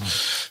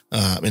place.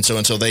 And so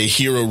until they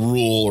hear a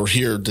rule or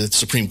the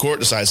Supreme Court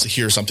decides to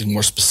hear something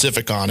more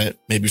specific on it,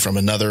 maybe from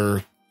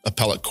another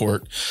appellate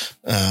court,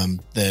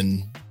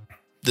 then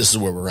this is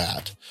where we're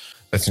at.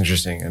 That's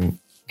interesting. And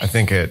I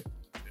think it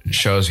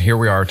shows here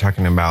we are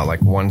talking about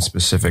like one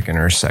specific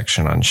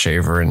intersection on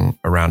Shaver and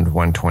around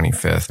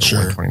 125th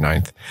or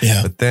 129th.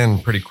 Yeah. But then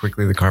pretty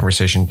quickly the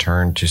conversation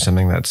turned to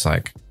something that's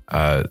like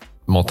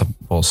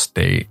multiple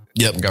state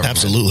government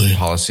absolutely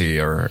policy,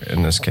 or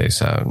in this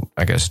case,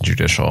 I guess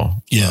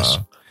judicial. Yes.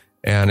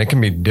 And it can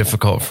be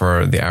difficult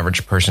for the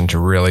average person to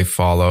really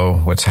follow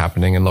what's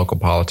happening in local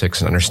politics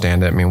and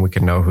understand it. I mean, we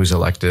can know who's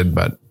elected,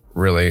 but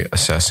really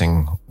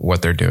assessing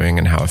what they're doing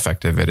and how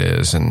effective it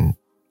is, and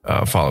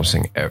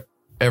following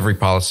every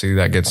policy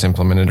that gets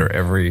implemented or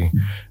every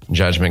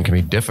judgment can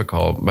be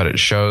difficult, but it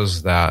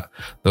shows that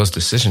those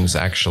decisions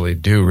actually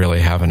do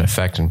really have an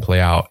effect and play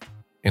out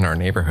in our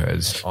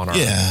neighborhoods, on our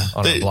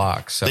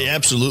blocks. So they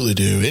absolutely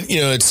do. And,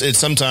 it's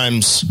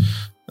sometimes,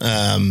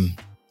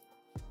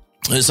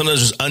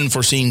 there's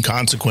unforeseen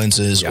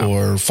consequences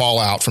or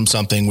fallout from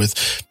something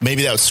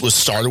maybe that was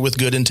started with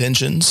good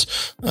intentions.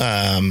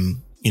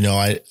 And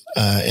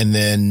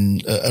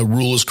then a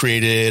rule is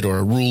created or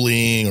a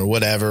ruling or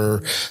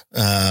whatever.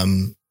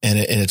 And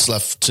it's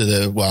left to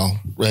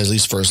at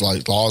least for as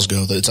laws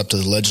go, that it's up to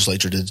the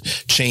legislature to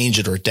change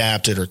it or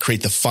adapt it or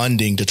create the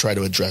funding to try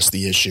to address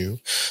the issue.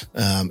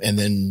 And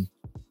then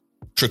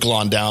trickle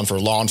on down for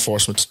law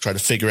enforcement to try to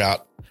figure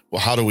out,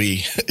 how do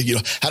we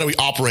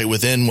operate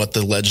within what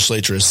the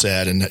legislature has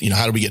said? And,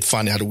 how do we get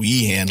funding? How do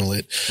we handle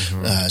it?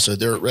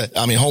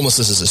 Mm-hmm.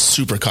 Homelessness is a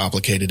super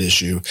complicated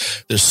issue.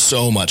 There's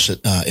so much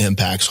that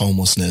impacts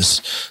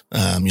homelessness.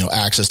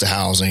 Access to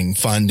housing,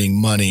 funding,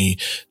 money,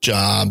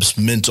 jobs,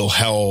 mental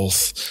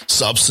health,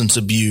 substance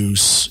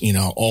abuse,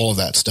 all of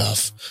that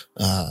stuff,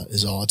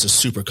 it's a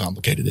super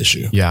complicated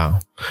issue. Yeah.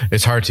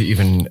 It's hard to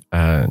even,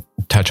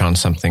 touch on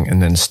something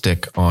and then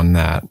stick on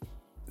that.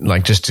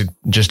 Like just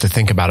to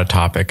think about a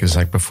topic is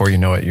like, before you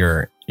know it,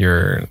 you're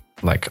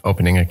like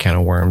opening a can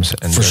of worms,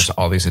 and there's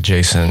all these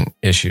adjacent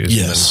issues.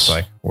 Yes. And it's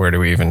like, where do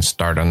we even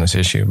start on this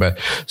issue? But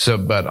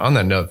on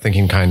that note,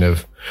 thinking kind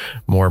of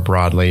more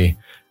broadly,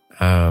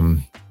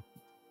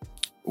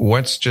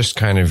 what's just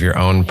kind of your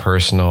own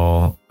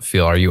personal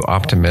feel? Are you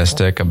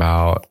optimistic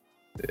about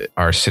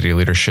our city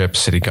leadership,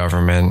 city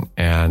government,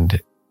 and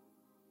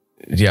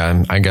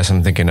I guess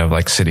I'm thinking of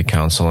like city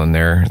council and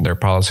their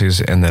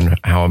policies. And then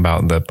how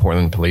about the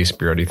Portland Police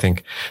Bureau? Do you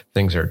think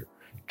things are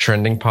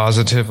trending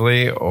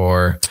positively,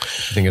 or do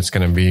you think it's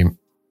going to be?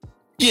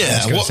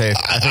 Yeah.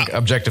 I think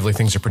objectively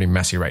things are pretty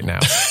messy right now.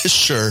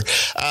 Sure.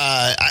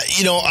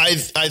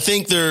 I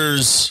think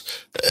there's,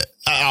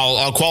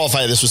 I'll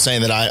qualify this with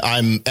saying that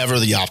I'm ever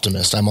the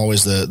optimist. I'm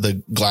always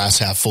the glass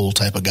half full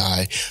type of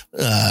guy.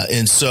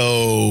 And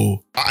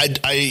so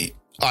I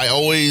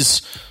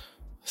always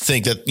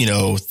think that,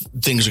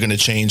 things are going to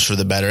change for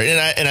the better.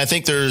 And I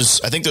think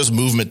there's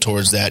movement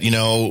towards that, in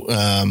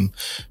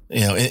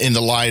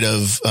the light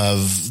of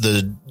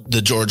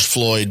the George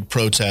Floyd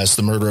protest,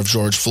 the murder of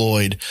George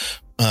Floyd.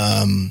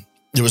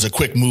 There was a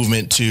quick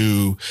movement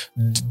to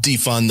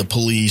defund the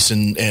police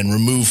and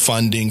remove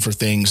funding for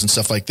things and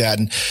stuff like that.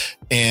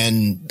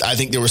 And I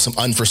think there were some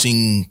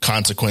unforeseen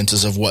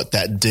consequences of what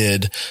that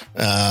did.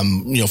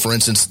 For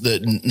instance, the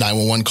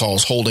 911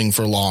 calls holding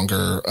for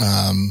longer,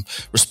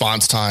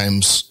 response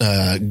times,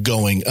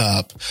 going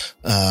up.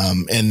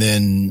 And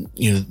then,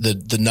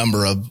 the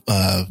number of,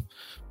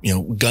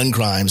 gun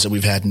crimes that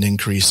we've had an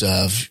increase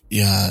of.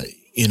 I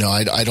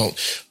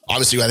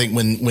think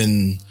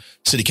when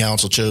city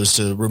council chose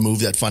to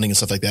remove that funding and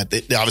stuff like that,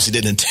 they obviously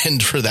didn't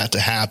intend for that to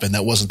happen.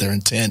 That wasn't their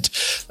intent.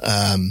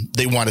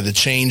 They wanted to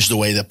change the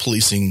way that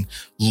policing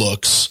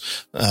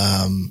looks.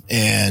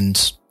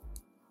 And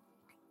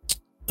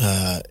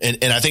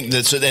I think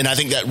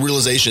that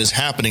realization is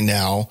happening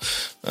now,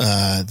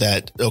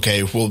 that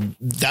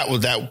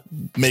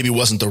maybe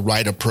wasn't the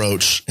right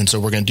approach. And so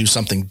we're going to do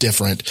something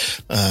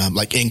different,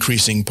 like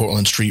increasing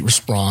Portland street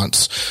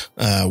response,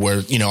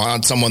 where,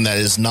 on someone that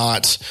is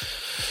not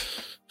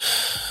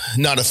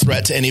a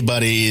threat to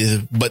anybody,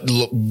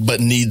 but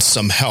needs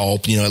some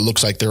help. It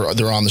looks like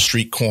they're on the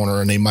street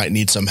corner and they might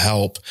need some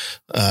help.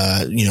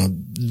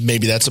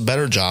 Maybe that's a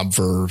better job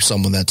for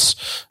someone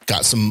that's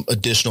got some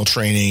additional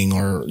training,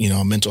 or,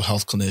 a mental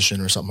health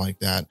clinician or something like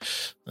that.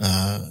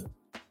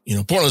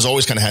 Portland's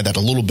always kind of had that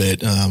a little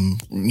bit.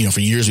 For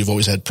years we've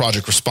always had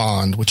Project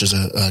Respond, which is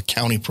a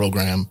county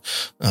program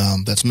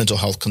that's mental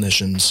health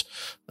clinicians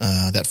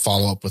that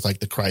follow up with like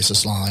the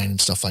crisis line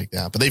and stuff like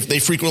that. But they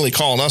frequently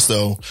call on us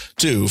though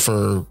too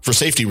for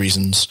safety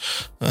reasons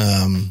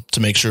to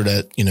make sure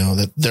that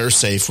that they're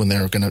safe when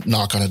they're going to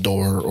knock on a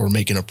door or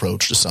make an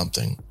approach to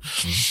something.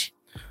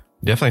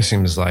 Definitely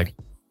seems like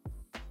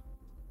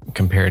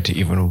compared to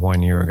even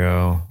 1 year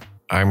ago,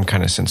 I'm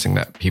kind of sensing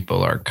that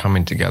people are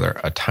coming together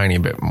a tiny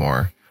bit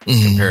more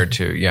compared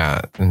to,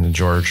 in the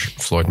George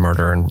Floyd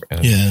murder and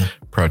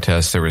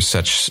protests. There was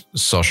such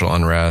social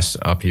unrest,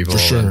 upheaval. For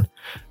sure.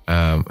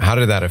 How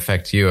did that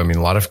affect you? I mean,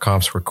 a lot of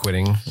cops were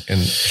quitting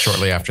and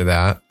shortly after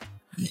that.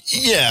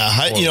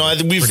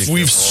 Yeah.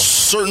 We've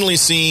certainly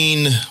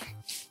seen,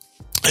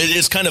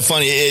 it's kind of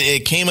funny.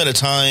 It came at a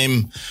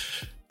time.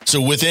 So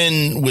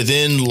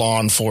within law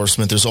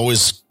enforcement, there's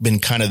always been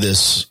kind of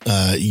this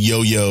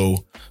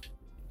yo-yo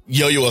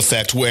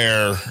effect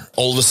where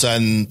all of a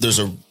sudden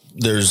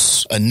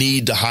there's a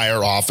need to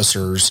hire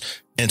officers.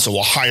 And so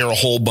we'll hire a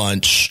whole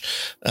bunch,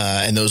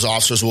 and those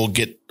officers will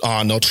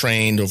they'll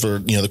train over,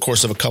 the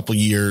course of a couple of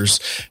years,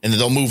 and then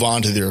they'll move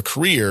on to their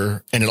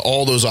career. And then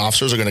all those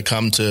officers are going to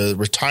come to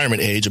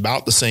retirement age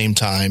about the same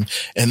time,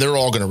 and they're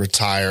all going to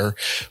retire,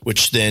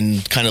 which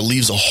then kind of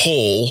leaves a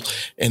hole.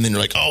 And then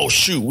you're like, oh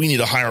shoot, we need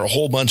to hire a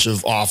whole bunch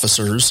of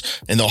officers,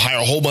 and they'll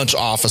hire a whole bunch of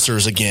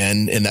officers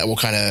again. And that will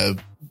kind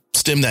of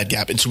stem that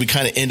gap. And so we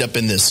kind of end up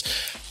in this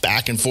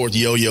back and forth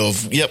yo-yo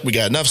of, yep, we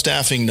got enough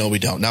staffing. No, we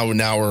don't.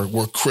 Now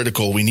we're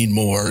critical. We need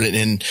more.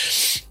 And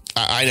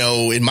I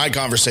know in my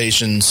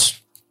conversations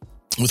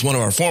with one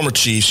of our former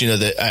chiefs,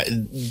 that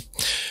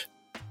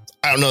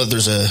I don't know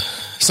that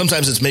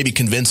sometimes it's maybe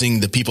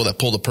convincing the people that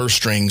pull the purse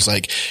strings,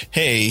 like,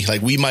 hey,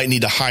 like we might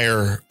need to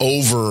hire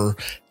over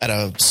at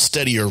a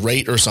steadier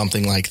rate or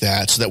something like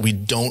that so that we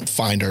don't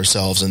find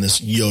ourselves in this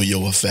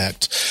yo-yo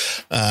effect.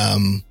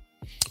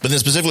 But then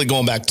specifically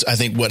going back to, I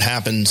think what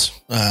happened,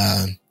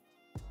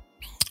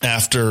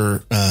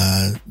 after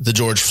the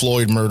George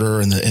Floyd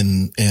murder and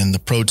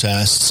the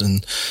protests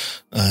and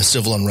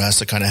civil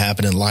unrest that kind of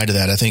happened in light of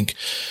that, I think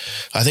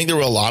there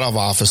were a lot of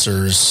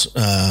officers,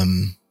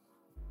 that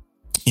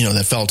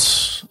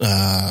felt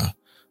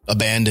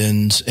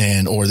abandoned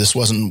or this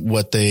wasn't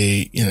what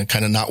they,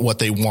 kind of not what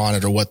they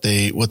wanted or what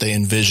they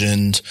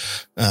envisioned.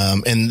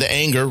 And the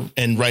anger,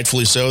 and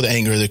rightfully so, the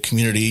anger of the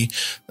community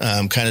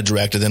kind of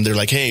directed them. They're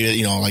like,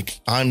 hey, like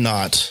I'm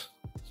not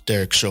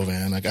Derek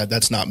Chauvin. Like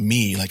that's not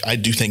me. Like I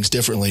do things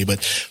differently,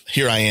 but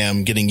here I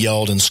am getting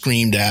yelled and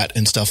screamed at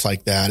and stuff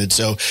like that. And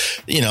so,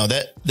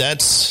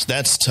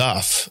 that's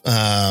tough.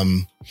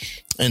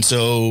 And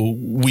so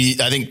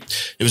I think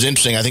it was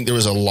interesting. I think there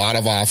was a lot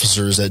of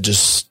officers that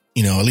just,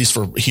 at least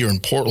for here in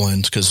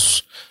Portland,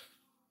 because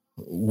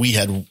we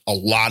had a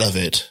lot of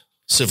it,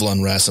 civil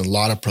unrest and a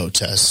lot of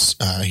protests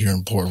here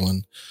in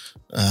Portland.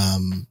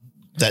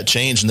 That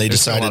changed, and they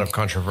decided a lot of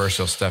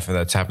controversial stuff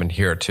that's happened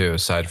here too,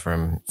 aside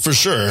from for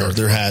sure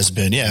there has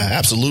been. Yeah,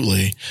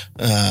 absolutely.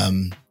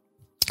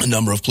 A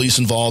number of police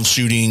involved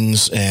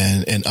shootings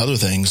and other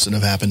things that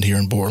have happened here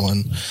in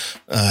Portland,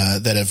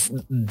 that have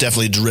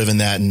definitely driven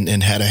that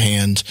and had a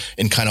hand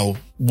in kind of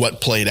what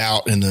played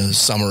out in the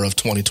summer of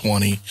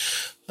 2020.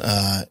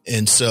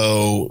 And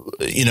so,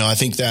 I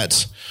think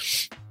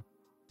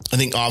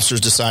officers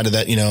decided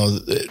that,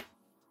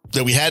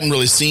 that we hadn't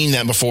really seen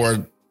that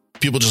before.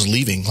 People just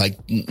leaving, like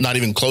not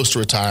even close to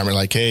retirement.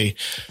 Like, hey,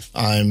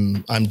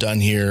 I'm done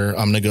here.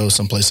 I'm going to go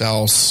someplace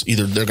else.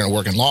 Either they're going to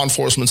work in law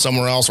enforcement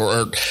somewhere else,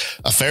 or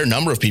a fair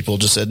number of people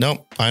just said,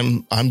 nope,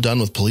 I'm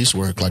done with police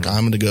work. Like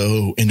I'm going to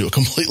go into a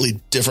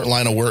completely different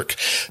line of work,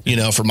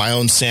 for my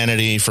own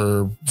sanity,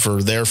 for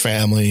their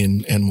family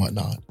and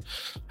whatnot.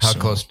 How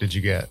close did you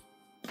get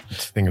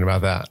thinking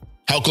about that?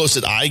 How close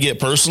did I get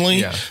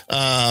personally? Yeah.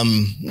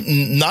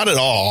 Not at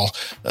all.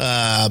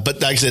 But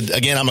like I said,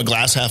 again, I'm a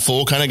glass half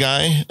full kind of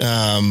guy.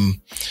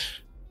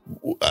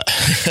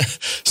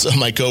 So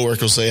my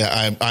coworker will say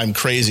I'm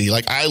crazy.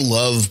 Like I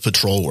love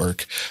patrol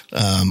work.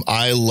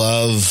 I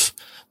love,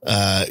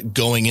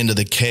 going into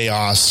the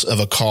chaos of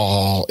a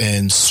call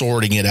and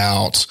sorting it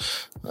out.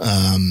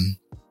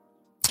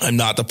 I'm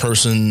not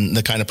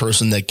the kind of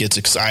person that gets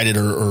excited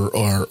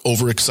or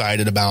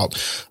overexcited about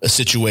a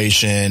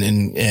situation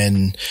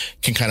and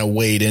can kind of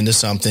wade into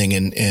something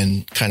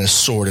and kind of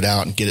sort it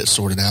out and get it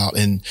sorted out.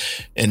 And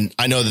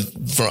I know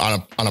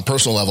that on a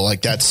personal level,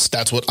 like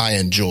that's what I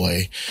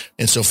enjoy.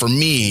 And so for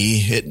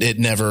me,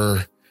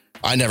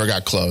 I never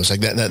got close. Like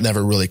that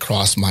never really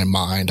crossed my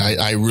mind.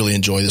 I really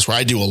enjoy this, where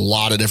I do a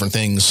lot of different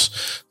things,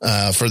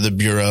 for the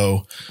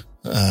Bureau.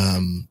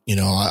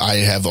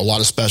 I have a lot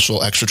of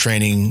special extra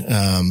training,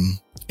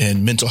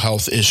 and mental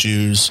health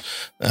issues.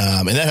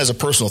 And that has a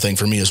personal thing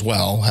for me as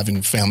well,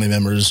 having family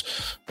members,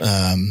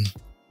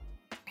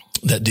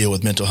 that deal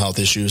with mental health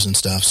issues and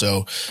stuff.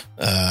 So,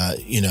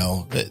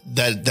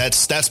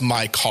 that's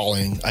my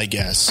calling, I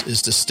guess,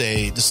 is to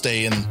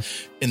stay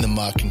in the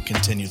muck and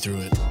continue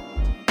through it.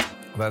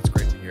 Well, that's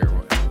great to hear.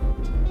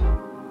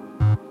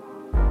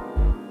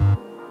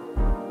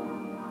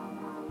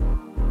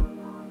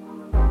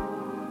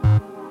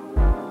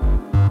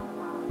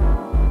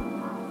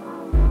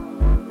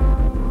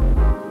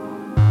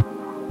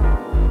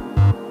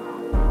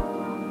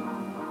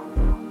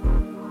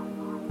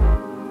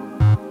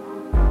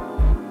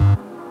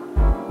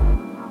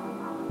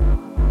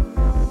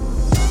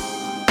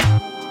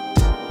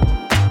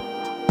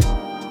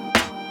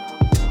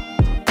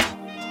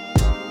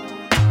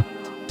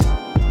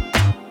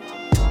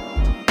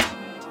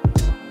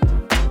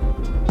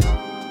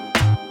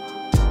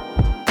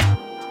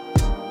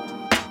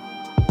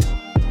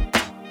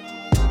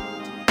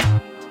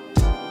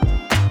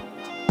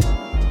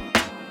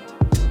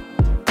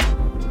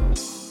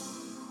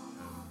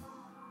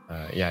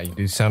 Yeah, you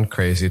do sound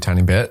crazy a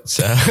tiny bit.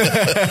 So.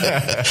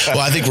 Well,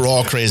 I think we're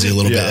all crazy a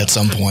little bit at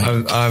some point.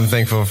 I'm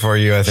thankful for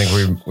you. I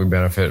think we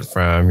benefit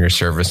from your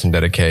service and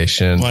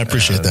dedication. Well, I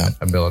appreciate that.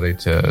 Ability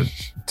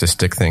to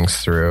stick things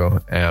through.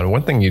 And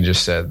one thing you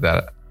just said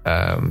that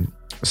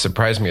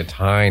surprised me a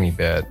tiny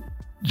bit,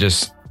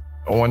 just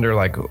I wonder,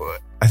 like,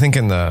 I think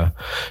in the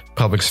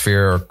public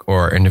sphere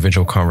or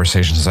individual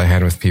conversations I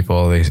had with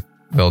people,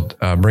 they'll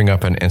bring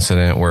up an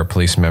incident where a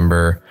police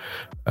member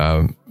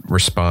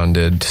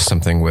responded to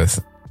something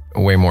with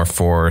way more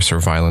force or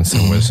violence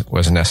than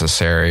was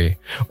necessary,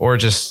 or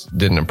just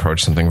didn't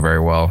approach something very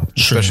well,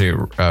 especially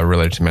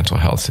related to mental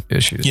health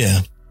issues. Yeah.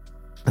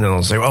 And then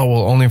they'll say, oh,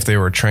 well, only if they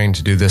were trained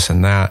to do this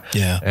and that.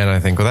 Yeah. And I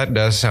think, well, that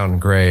does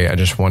sound great. I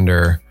just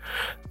wonder,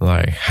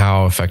 like,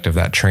 how effective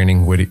that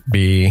training would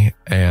be.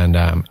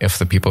 And if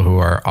the people who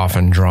are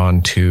often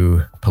drawn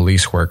to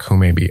police work, who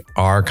maybe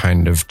are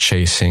kind of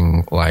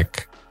chasing,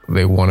 like,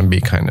 they want to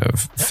be kind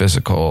of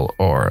physical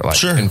or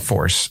like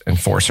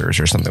enforcers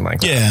or something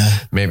like that. Yeah.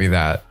 Maybe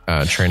that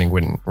training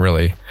wouldn't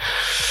really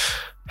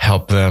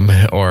help them,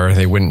 or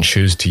they wouldn't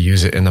choose to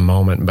use it in the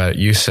moment. But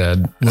you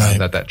said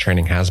that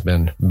training has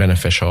been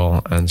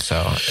beneficial. And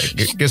so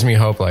it gives me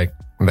hope, like,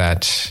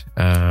 that,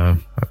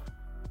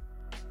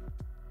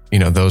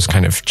 those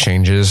kind of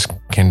changes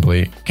can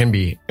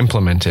be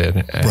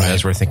implemented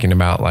as we're thinking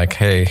about, like,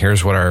 hey,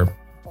 here's what our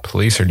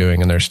police are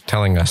doing, and they're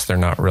telling us they're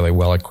not really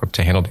well equipped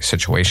to handle these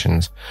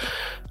situations.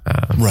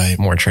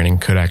 More training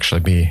could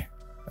actually be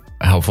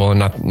helpful, and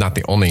not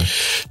the only,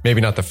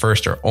 maybe not the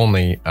first or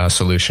only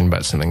solution,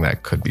 but something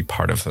that could be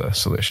part of the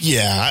solution.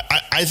 Yeah,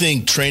 I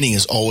think training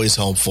is always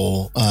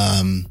helpful.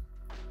 I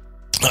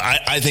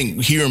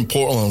think here in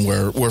Portland,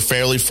 we're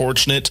fairly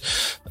fortunate.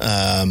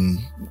 I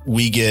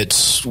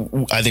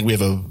think we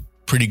have a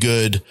pretty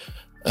good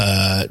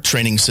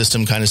training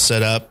system kind of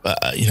set up.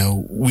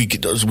 We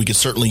could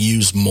certainly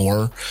use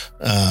more.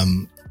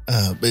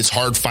 It's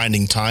hard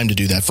finding time to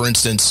do that. For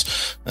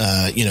instance,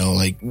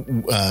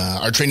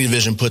 our training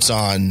division puts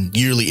on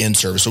yearly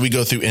in-service. So we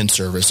go through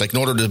in-service. Like, in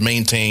order to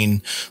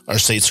maintain our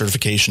state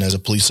certification as a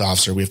police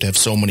officer, we have to have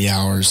so many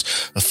hours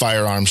of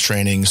firearms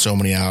training, so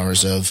many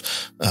hours of,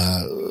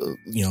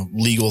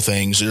 legal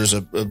things. There's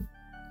a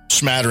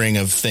smattering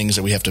of things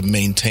that we have to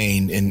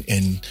maintain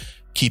and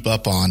keep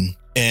up on.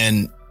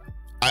 And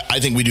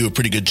I think we do a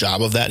pretty good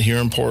job of that here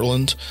in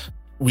Portland.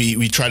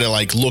 We try to,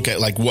 like, look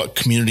at, like, what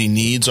community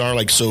needs are.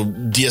 Like, so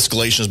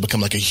de-escalation has become,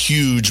 like, a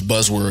huge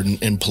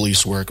buzzword in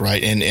police work,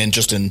 right? And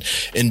just in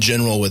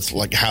general, with,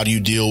 like, how do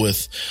you deal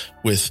with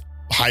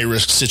high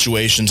risk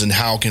situations, and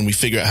how can we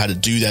figure out how to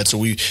do that? So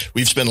we've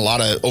spent a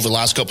lot over the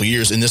last couple of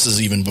years, and this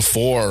is even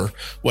before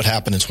what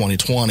happened in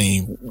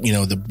 2020,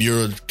 the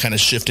Bureau kind of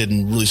shifted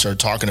and really started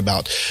talking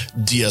about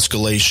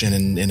de-escalation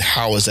and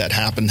how has that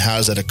happened? How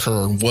does that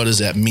occur? What does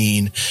that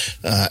mean?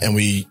 And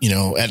we,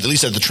 at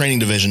least at the training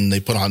division, they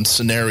put on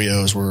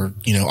scenarios where,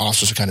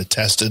 officers are kind of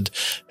tested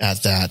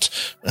at that,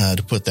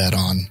 to put that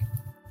on.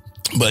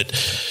 But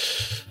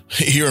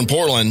here in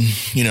Portland,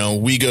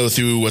 we go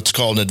through what's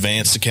called an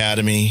advanced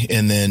academy,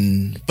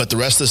 but the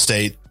rest of the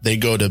state, they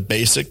go to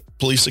basic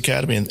police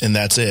academy, and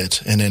that's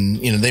it. And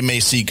then, they may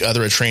seek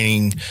other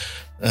training,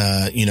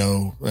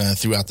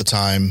 throughout the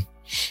time,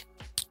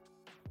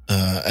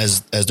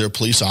 as their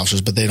police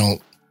officers, but they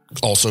don't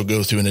also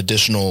go through an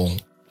additional,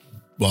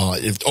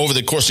 if over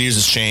the course of years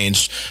it's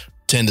changed,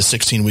 10 to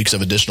 16 weeks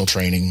of additional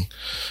training,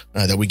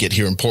 that we get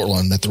here in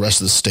Portland that the rest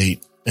of the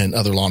state and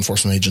other law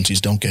enforcement agencies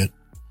don't get.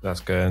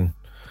 That's good.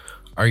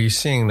 Are you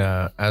seeing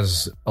that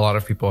as a lot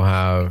of people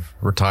have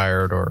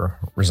retired or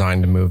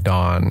resigned and moved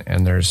on,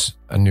 and there's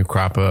a new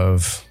crop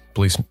of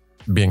police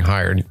being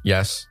hired?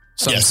 Yes.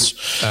 Yes.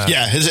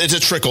 It's a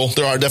trickle.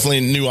 There are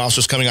definitely new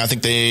officers coming. I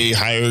think they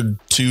hired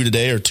 2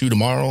 today or 2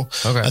 tomorrow.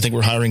 Okay. I think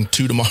we're hiring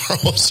 2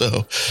 tomorrow.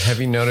 So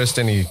have you noticed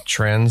any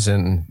trends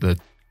in the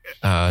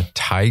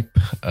type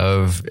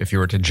of, if you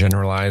were to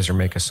generalize or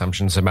make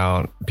assumptions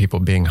about people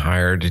being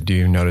hired, do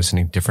you notice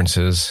any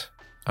differences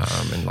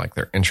in, like,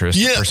 their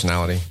interest,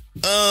 personality?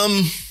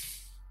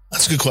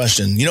 That's a good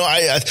question.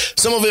 I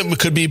some of it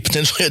could be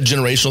potentially a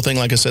generational thing.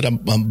 Like I said,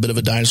 I'm a bit of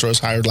a dinosaur. I was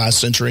hired last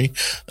century.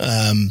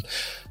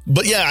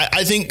 But yeah,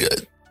 I think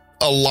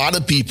a lot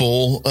of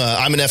people,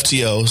 I'm an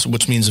FTO,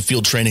 which means a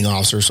field training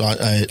officer. So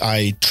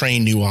I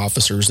train new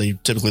officers.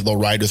 They'll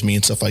ride with me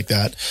and stuff like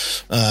that.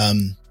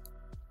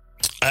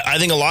 I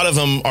think a lot of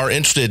them are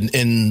interested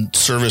in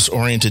service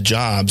oriented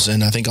jobs.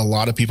 And I think a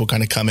lot of people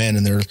kind of come in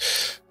and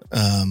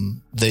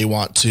they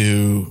want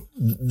to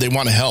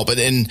help.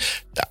 And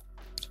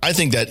I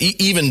think that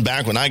even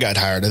back when I got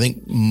hired, I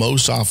think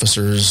most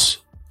officers,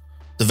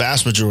 the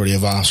vast majority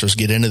of officers,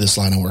 get into this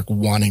line of work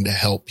wanting to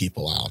help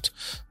people out.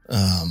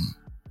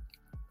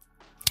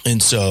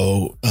 And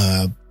so,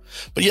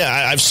 but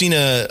yeah, I've seen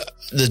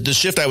the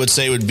shift, I would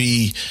say, would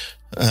be,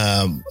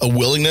 a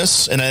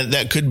willingness, and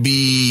that could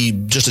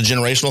be just a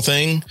generational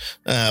thing,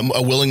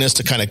 a willingness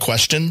to kind of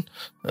question,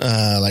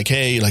 like,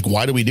 hey, like,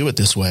 why do we do it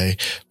this way?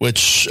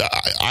 Which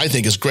I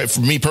think is great.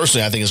 For me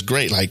personally, I think is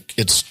great. Like,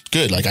 it's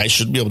good. Like, I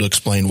should be able to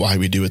explain why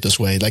we do it this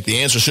way. Like,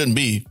 the answer shouldn't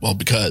be, well,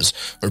 because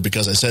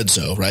I said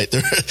so, right?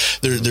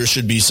 There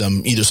should be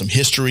either some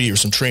history or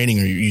some training,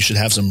 or you should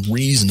have some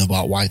reason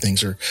about why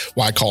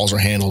calls are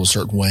handled a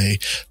certain way,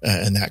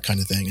 and that kind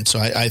of thing. And so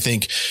I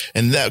think,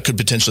 and that could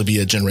potentially be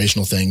a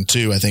generational thing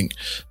too. I think,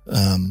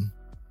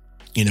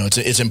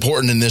 it's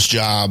important in this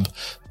job,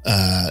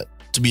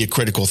 to be a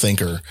critical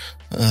thinker,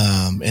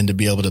 and to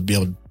be able to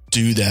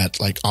do that,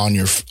 like on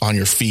your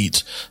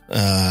feet,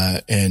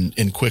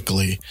 and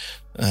quickly.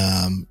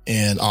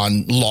 And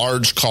on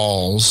large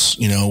calls,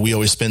 we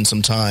always spend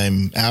some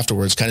time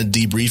afterwards kind of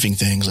debriefing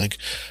things like,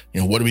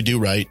 what do we do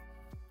right?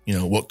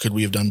 What could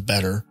we have done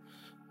better?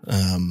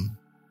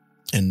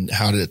 And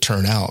how did it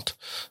turn out?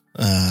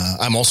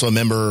 I'm also I'm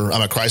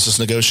a crisis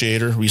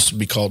negotiator. We used to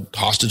be called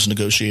hostage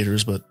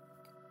negotiators, but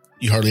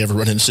you hardly ever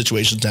run into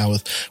situations now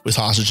with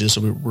hostages.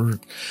 So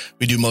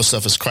we do most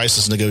stuff as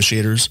crisis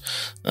negotiators.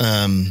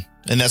 And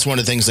that's one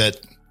of the things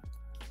that,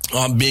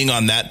 being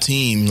on that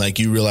team, like,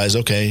 you realize,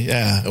 okay,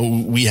 yeah,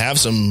 we have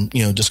some,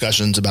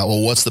 discussions about,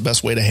 well, what's the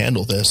best way to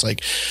handle this?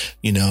 Like,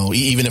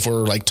 even if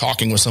we're like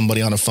talking with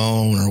somebody on a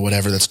phone or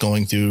whatever that's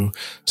going through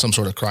some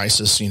sort of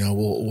crisis,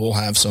 we'll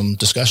have some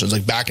discussions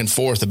like back and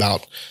forth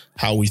about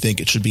how we think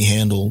it should be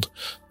handled,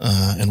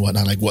 and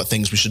whatnot, like what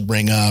things we should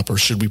bring up, or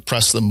should we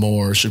press them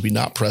more? Should we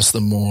not press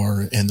them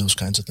more? And those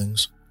kinds of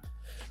things.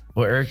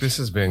 Well, Eric, this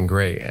has been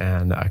great.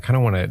 And I kind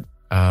of want to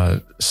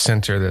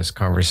center this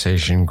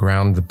conversation,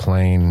 ground the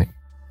plane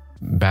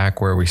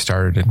back where we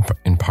started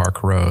in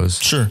Park Rose.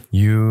 Sure.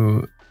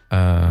 You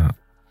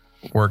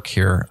work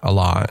here a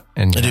lot,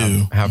 and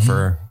have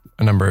for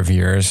a number of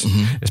years.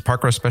 Mm-hmm. Is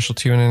Park Rose special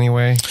to you in any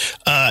way?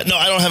 No,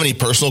 I don't have any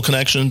personal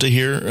connection to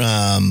here.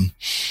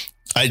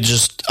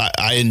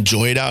 I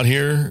enjoy it out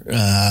here.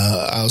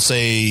 I'll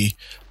say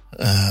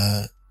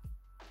the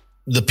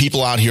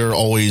people out here are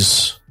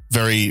always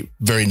very,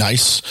 very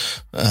nice.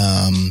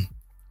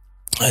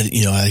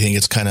 I think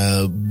it's kind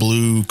of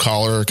blue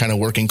collar, kind of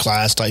working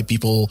class type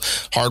people,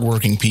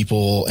 hardworking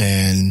people,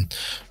 and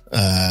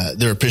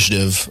they're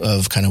appreciative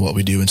of kind of what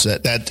we do. And so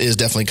that is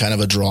definitely kind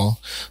of a draw.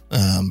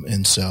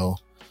 And so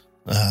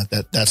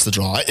that's the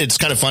draw. It's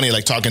kind of funny,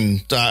 like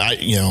talking,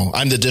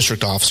 I'm the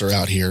district officer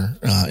out here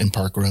in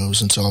Park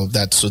Rose. And so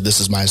this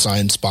is my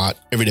assigned spot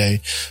every day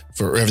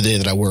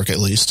that I work, at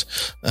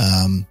least.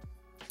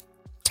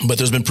 But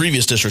there's been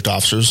previous district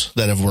officers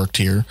that have worked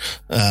here,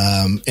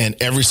 and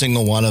every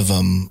single one of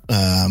them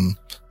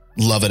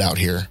love it out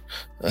here.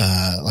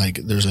 Like,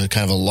 there's a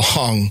kind of a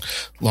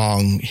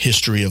long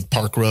history of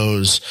Park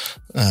Rose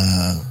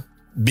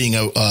being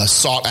a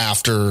sought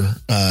after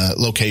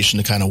location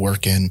to kind of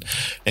work in,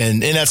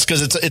 and that's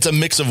because it's a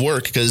mix of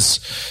work. Because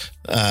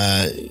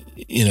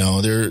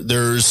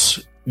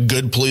there's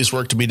good police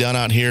work to be done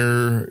out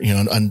here.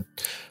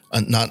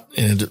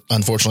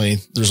 Unfortunately,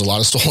 there's a lot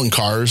of stolen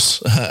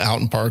cars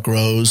out in Park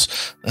Rose.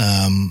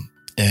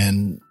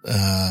 And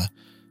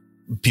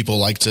people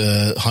like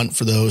to hunt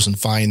for those and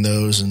find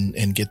those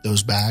and get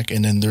those back.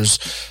 And then there's,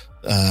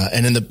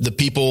 the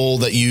people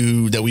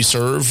that we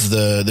serve,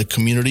 the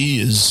community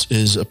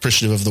is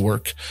appreciative of the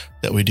work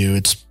that we do.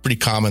 It's pretty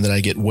common that I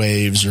get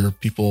waves, or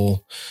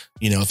people,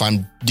 if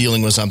I'm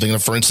dealing with something.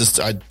 For instance,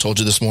 I told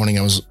you this morning,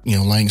 I was,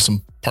 laying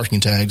some parking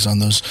tags on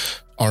those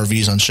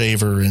RVs on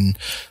Shaver, and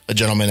a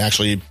gentleman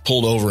actually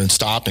pulled over and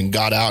stopped and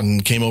got out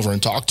and came over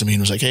and talked to me and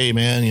was like, hey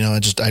man,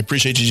 I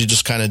appreciate you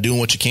just kind of doing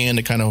what you can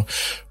to kind of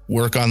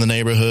work on the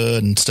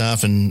neighborhood and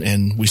stuff.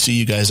 And we see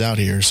you guys out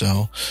here.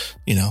 So,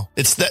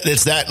 it's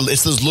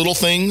those little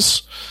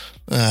things,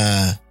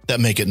 that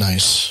make it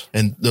nice.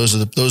 And those are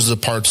the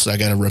parts that I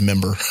got to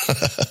remember.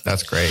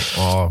 That's great.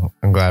 Well,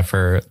 I'm glad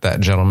for that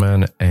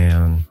gentleman,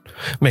 and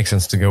it makes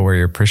sense to go where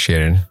you're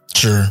appreciated.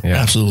 Sure. Yeah,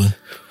 absolutely.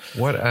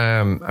 What,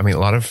 a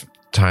lot of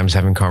times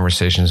having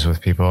conversations with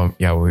people,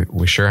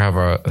 we sure have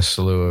a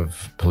slew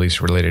of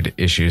police related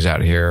issues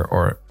out here,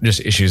 or just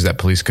issues that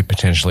police could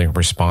potentially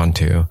respond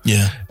to.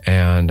 Yeah.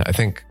 And I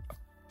think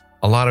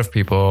a lot of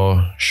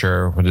people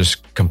will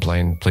just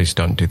complain, police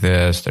don't do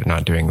this, they're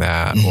not doing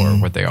that, mm-hmm.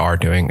 or what they are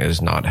doing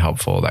is not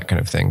helpful, that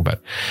kind of thing.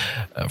 But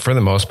for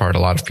the most part, a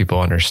lot of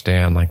people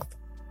understand, like,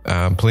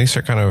 police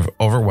are kind of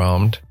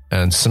overwhelmed,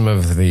 and some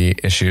of the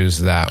issues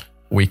that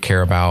we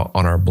care about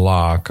on our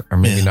block are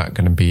maybe not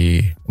going to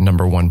be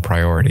number one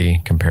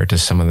priority compared to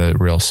some of the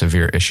real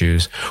severe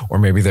issues, or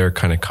maybe they're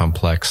kind of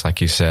complex,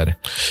 like you said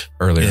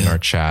earlier in our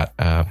chat,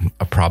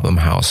 a problem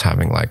house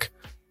having like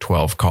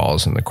 12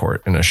 calls in the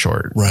court in a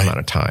short amount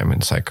of time. And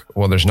it's like,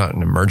 well, there's not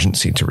an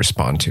emergency to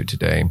respond to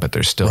today, but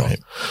there's still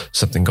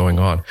something going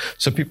on.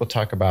 So people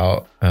talk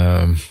about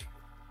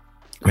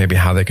maybe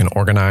how they can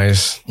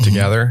organize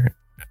together.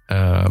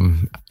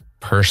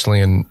 Personally,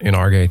 in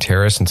Arguello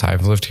Terrace, since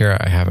I've lived here,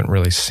 I haven't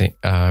really seen,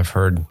 I've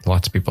heard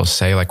lots of people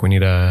say, like, we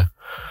need a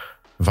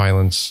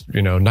violence,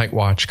 night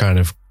watch kind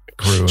of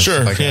crew. And Sure.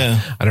 stuff like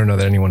that. I don't know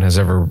that anyone has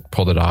ever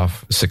pulled it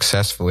off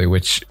successfully,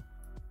 which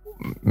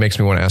makes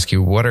me want to ask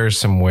you, what are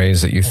some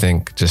ways that you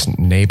think just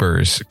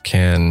neighbors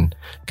can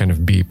kind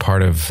of be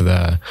part of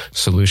the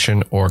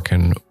solution or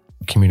can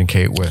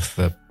communicate with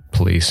the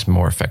police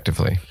more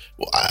effectively?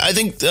 Well, I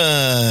think,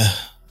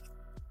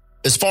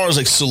 as far as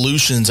like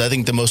solutions, I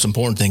think the most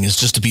important thing is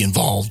just to be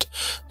involved,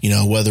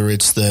 whether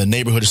it's the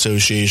neighborhood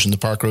association, the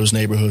Park Rose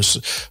Neighborhood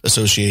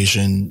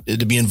Association,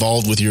 to be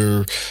involved with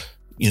your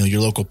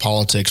local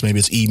politics. Maybe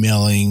it's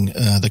emailing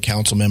the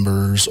council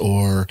members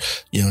or,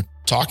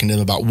 talking to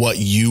them about what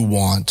you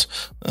want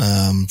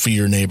for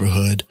your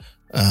neighborhood.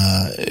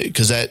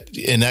 Cause that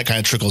kind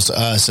of trickles to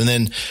us. And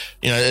then,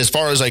 as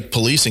far as like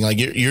policing, like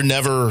you're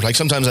never like,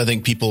 sometimes I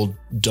think people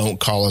don't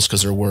call us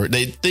cause they're worried.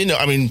 They know,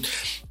 I mean,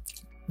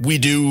 we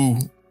do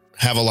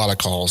have a lot of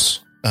calls.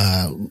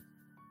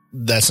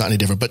 That's not any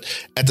different, but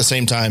at the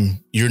same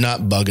time, you're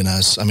not bugging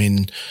us. I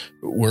mean,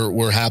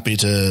 we're happy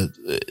to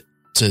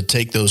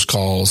take those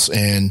calls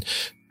and,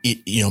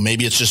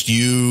 maybe it's just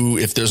you.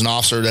 If there's an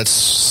officer that's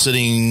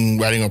sitting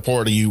writing a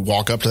report, you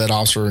walk up to that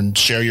officer and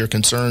share your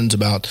concerns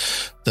about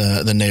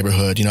the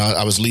neighborhood.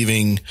 I was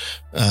leaving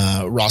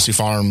Rossi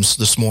Farms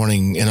this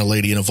morning and a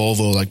lady in a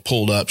Volvo like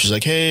pulled up. She's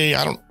like, "Hey,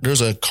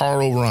 there's a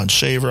car over on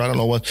Shaver. I don't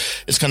know what,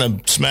 it's kind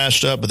of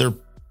smashed up, but they're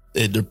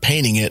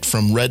painting it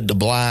from red to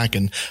black.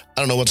 And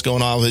I don't know what's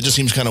going on with it. It just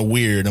seems kind of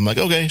weird." I'm like,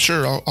 okay,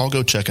 sure. I'll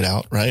go check it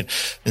out. Right.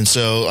 And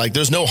so like,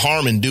 there's no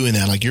harm in doing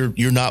that. Like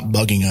you're not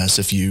bugging us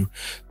if you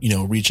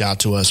reach out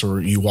to us or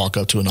you walk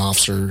up to an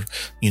officer,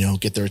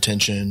 get their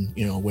attention,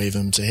 wave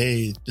them, say,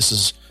 "Hey, this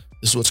is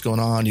what's going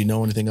on. Do you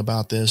know anything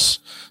about this?"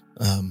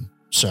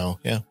 So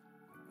yeah.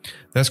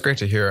 That's great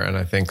to hear. And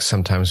I think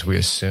sometimes we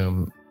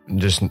assume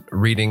just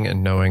reading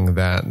and knowing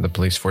that the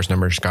police force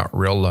numbers got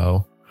real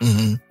low.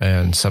 Mm-hmm.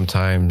 And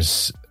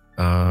sometimes,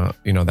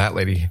 that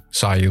lady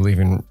saw you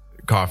leaving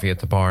coffee at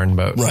the barn,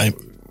 but right.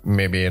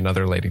 Maybe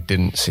another lady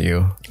didn't see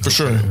you for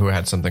sure, who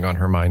had something on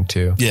her mind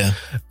too. Yeah.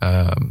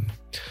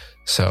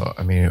 So,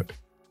 I mean,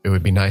 it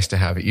would be nice to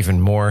have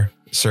even more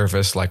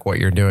service like what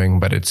you're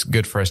doing, but it's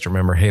good for us to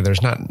remember, hey,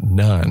 there's not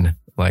none.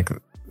 Like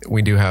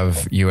we do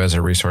have you as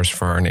a resource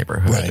for our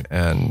neighborhood. Right.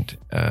 And,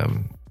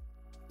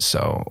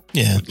 so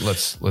yeah,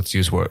 let's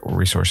use what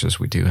resources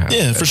we do have.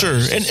 Yeah, for sure.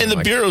 And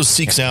the Bureau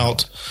seeks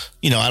out,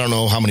 I don't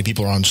know how many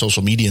people are on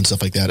social media and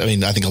stuff like that. I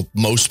mean, I think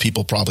most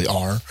people probably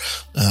are.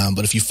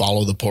 But if you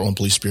follow the Portland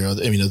Police Bureau,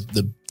 I mean,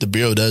 the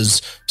Bureau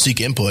does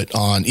seek input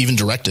on even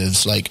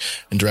directives,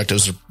 and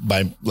directives are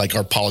by like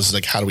our policies,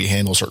 like how do we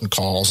handle certain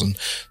calls and,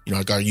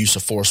 like our use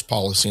of force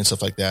policy and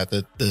stuff like that,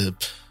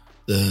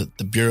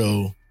 the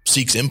Bureau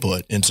seeks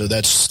input. And so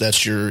that's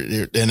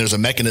and there's a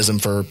mechanism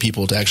for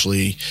people to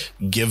actually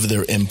give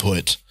their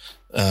input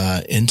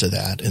into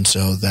that. And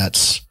so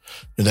that's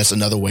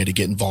another way to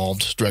get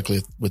involved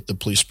directly with the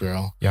police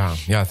bureau.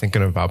 Yeah.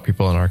 Thinking about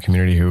people in our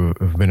community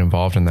who've been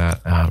involved in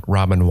that.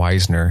 Robin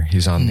Weisner,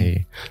 he's on the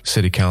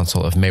city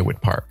council of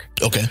Maywood Park.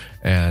 Okay.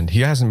 And he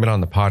hasn't been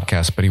on the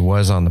podcast, but he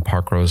was on the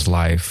Park Rose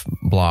Live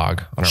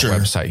blog on our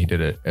website. He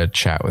did a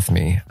chat with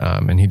me.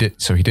 And he did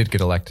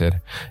get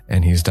elected,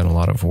 and he's done a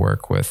lot of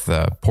work with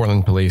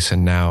Portland Police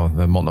and now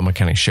the Multnomah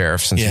County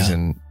Sheriff since he's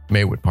in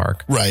Maywood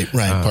Park. Right.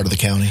 Part of the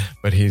county.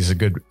 But he's a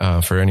good,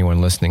 for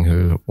anyone listening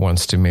who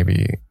wants to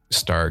maybe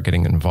start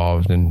getting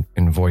involved in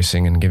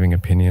voicing and giving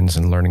opinions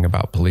and learning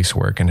about police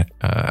work. And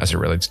as it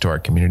relates to our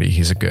community,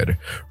 he's a good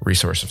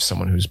resource of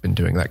someone who's been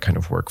doing that kind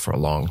of work for a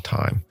long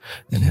time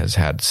and has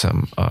had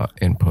some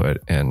input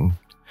and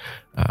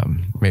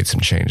made some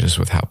changes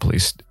with how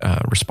police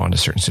respond to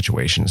certain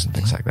situations and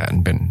things like that,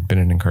 and been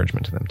an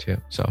encouragement to them too.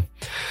 So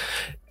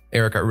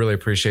Eric, I really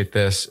appreciate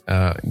this,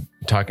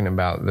 talking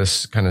about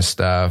this kind of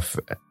stuff.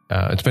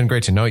 It's been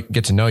great to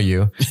get to know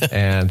you,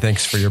 and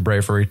thanks for your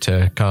bravery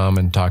to come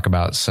and talk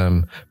about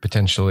some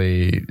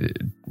potentially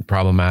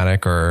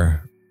problematic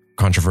or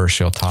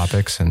controversial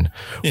topics. And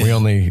we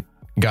only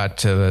got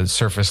to the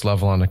surface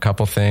level on a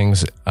couple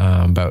things,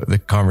 but the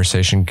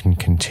conversation can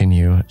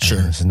continue.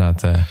 Sure. This is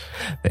not the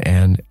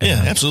end.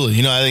 Yeah,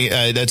 absolutely. I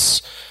think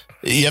that's,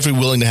 you have to be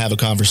willing to have a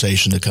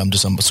conversation to come to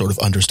some sort of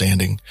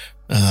understanding.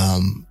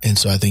 And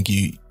so I think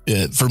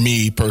for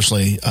me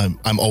personally,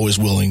 I'm always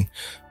willing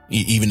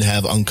even to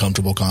have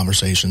uncomfortable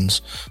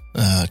conversations,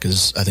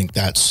 because I think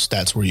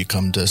that's where you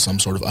come to some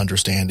sort of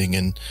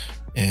understanding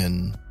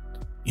and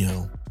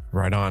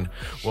Right on.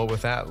 Well,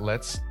 with that,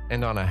 let's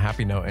end on a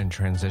happy note and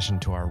transition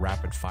to our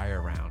rapid fire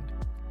round.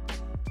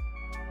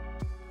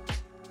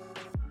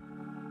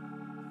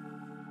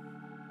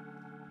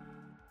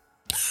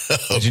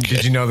 Okay.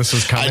 Did you know this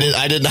was coming?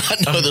 I did not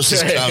know this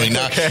was coming.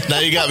 Now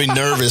you got me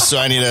nervous, so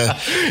I need to...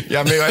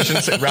 Yeah, maybe I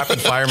shouldn't say rapid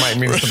fire might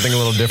mean something a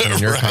little different in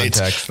your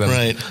context than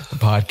the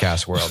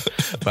podcast world.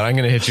 But I'm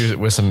going to hit you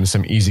with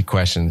some easy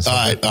questions.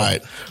 All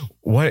right.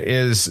 What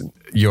is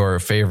your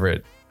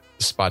favorite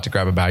spot to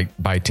grab a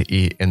bite to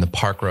eat in the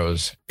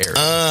Parkrose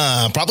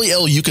area? Probably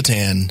El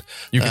Yucatan.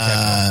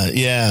 Yucateco.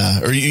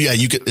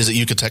 Is it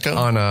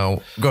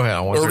Yucateco? Go ahead.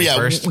 On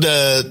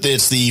 131st.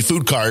 It's the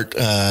food cart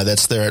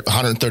that's there at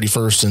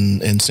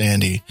 131st in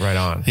Sandy. Right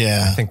on.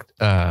 Yeah. I think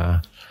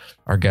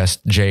our guest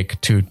Jake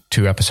two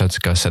episodes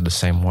ago said the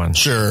same one.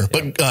 Sure.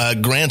 Yeah.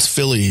 But Grant's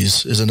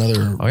Phillies is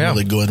another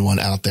really good one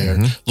out there.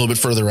 A little bit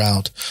further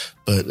out.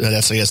 But I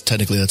guess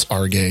technically that's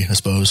Argay, I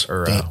suppose.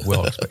 Or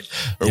Wilkes.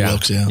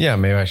 Wilkes, yeah. Yeah,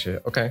 maybe I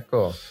should. Okay,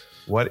 cool.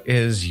 What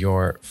is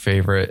your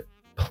favorite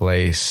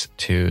place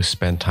to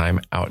spend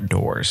time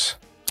outdoors?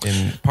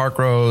 In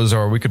Parkrose,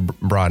 or we could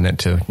broaden it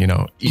to,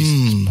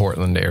 East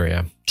Portland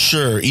area.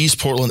 Sure. East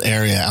Portland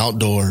area,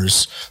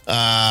 outdoors.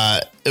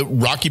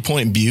 Rocky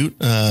Point Butte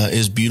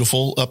is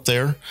beautiful up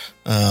there,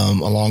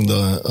 along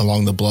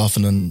the bluff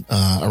and then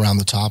around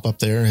the top up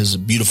there. Has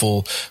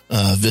beautiful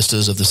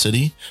vistas of the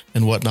city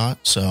and whatnot.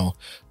 So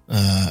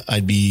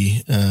I'm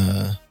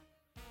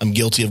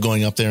guilty of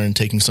going up there and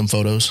taking some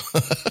photos.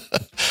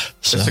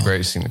 It's a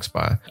great scenic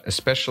spot,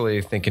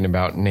 especially thinking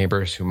about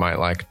neighbors who might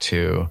like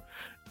to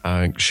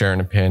share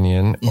an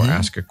opinion or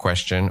ask a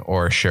question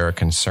or share a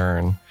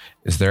concern.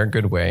 Is there a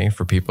good way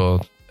for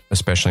people,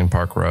 especially in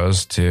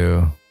Parkrose,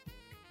 to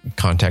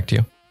contact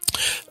you?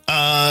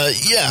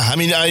 Yeah. I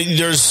mean,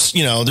 there's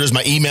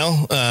my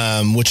email,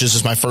 which is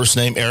just my first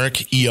name,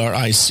 Eric,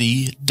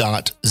 ERIC.Zajac.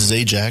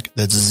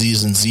 That's Z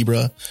as in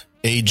zebra,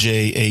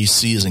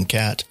 AJAC as in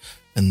cat,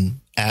 and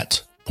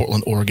at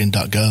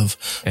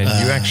portlandoregon.gov. And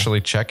you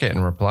actually check it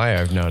and reply,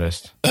 I've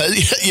noticed.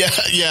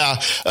 Yeah.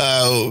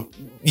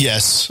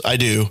 Yes, I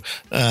do.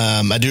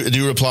 I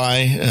do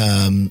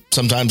reply.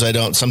 Sometimes I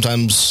don't.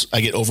 Sometimes I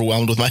get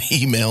overwhelmed with my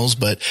emails,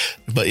 but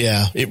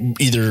yeah,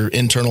 either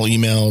internal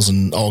emails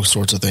and all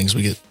sorts of things.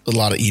 We get a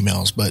lot of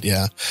emails, but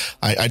yeah,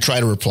 I try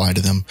to reply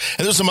to them.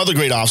 And there's some other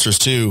great officers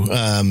too.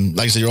 Like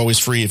I said, you're always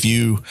free if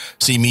you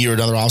see me or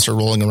another officer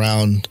rolling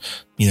around.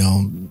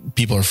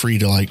 People are free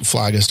to like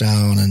flag us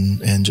down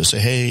and just say,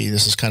 hey,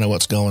 this is kind of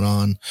what's going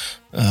on.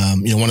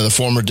 One of the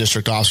former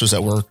district officers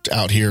that worked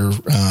out here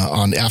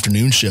on the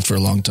afternoon shift for a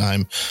long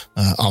time,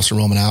 Officer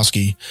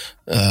Romanowski,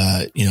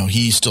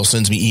 he still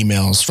sends me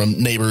emails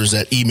from neighbors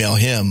that email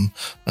him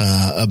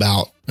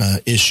about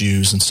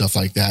issues and stuff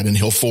like that. And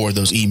he'll forward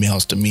those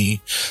emails to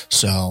me.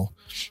 So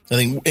I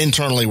think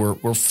internally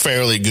we're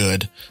fairly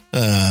good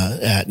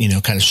at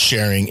kind of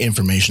sharing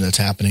information that's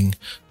happening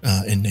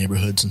in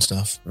neighborhoods and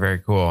stuff. Very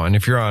cool. And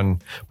if you're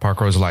on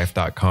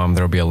parkroselife.com,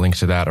 there'll be a link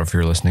to that. Or if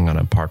you're listening on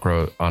a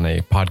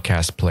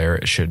podcast player,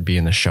 it should be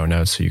in the show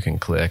notes, so you can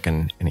click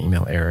and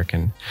email Eric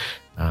and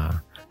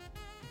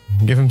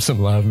give him some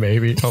love.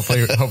 Maybe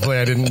hopefully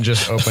I didn't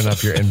just open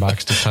up your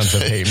inbox to tons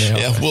of hate mail.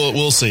 Yeah,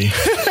 we'll see.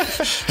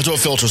 That's what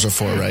filters are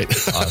for, right?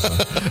 Awesome.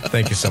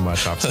 Thank you so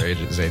much, Officer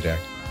Zajac.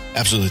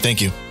 Absolutely.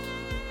 Thank you.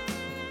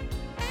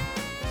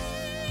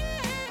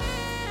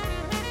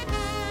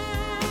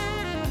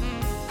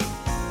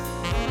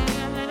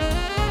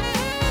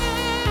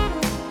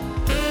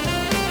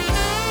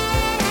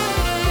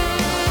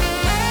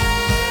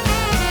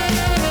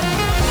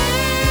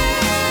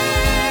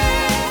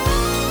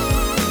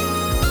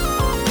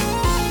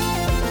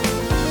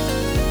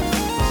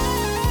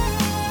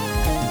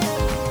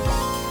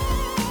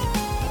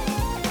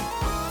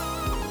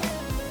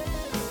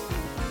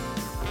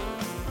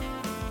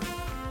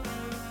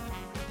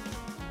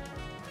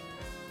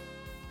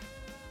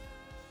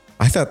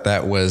 I thought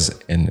that was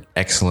an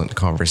excellent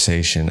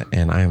conversation,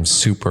 and I am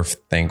super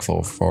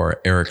thankful for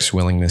Eric's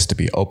willingness to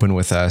be open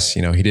with us.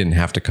 He didn't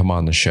have to come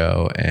on the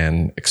show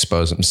and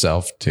expose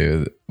himself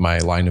to my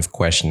line of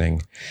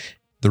questioning.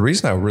 The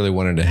reason I really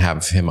wanted to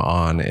have him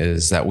on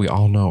is that we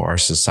all know our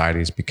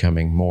society is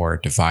becoming more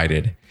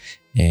divided,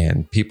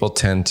 and people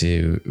tend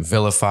to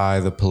vilify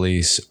the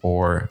police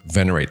or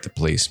venerate the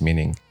police,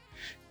 meaning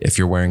if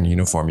you're wearing a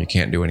uniform, you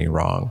can't do any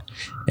wrong.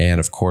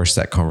 And of course,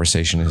 that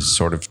conversation has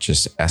sort of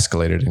just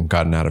escalated and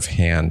gotten out of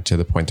hand to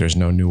the point there's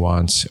no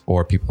nuance,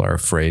 or people are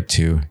afraid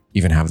to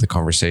even have the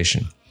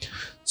conversation.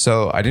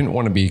 So I didn't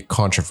want to be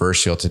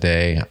controversial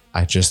today.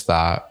 I just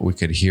thought we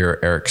could hear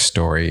Eric's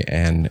story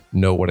and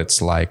know what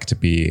it's like to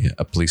be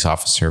a police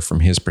officer from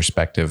his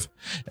perspective,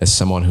 as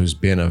someone who's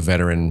been a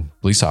veteran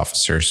police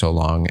officer so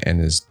long and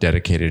is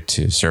dedicated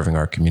to serving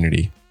our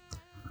community.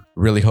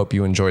 Really hope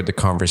you enjoyed the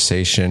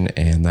conversation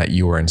and that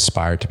you were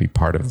inspired to be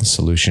part of the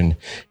solution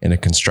in a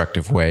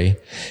constructive way.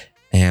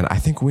 And I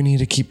think we need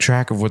to keep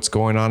track of what's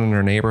going on in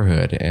our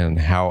neighborhood and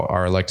how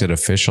our elected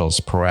officials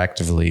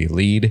proactively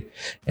lead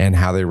and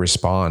how they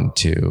respond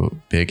to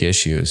big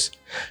issues.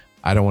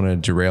 I don't want to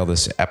derail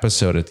this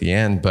episode at the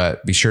end,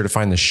 but be sure to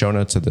find the show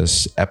notes of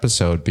this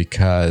episode,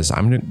 because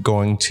I'm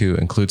going to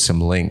include some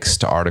links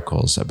to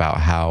articles about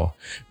how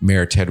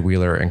Mayor Ted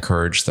Wheeler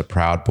encouraged the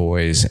Proud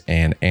Boys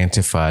and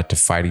Antifa to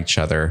fight each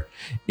other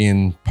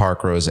in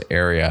Parkrose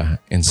area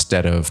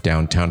instead of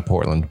downtown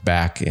Portland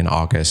back in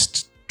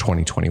August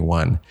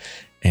 2021.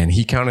 And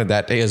he counted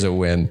that day as a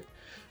win.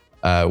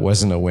 It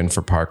wasn't a win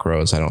for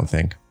Parkrose, I don't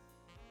think.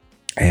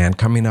 And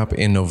coming up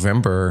in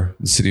November,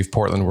 the city of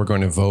Portland, we're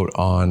going to vote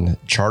on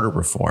charter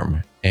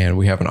reform. And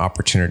we have an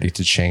opportunity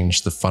to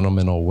change the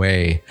fundamental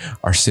way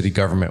our city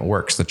government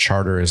works. The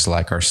charter is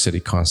like our city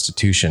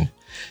constitution.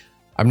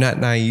 I'm not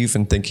naive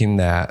in thinking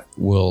that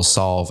we'll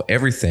solve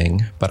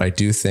everything, but I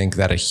do think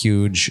that a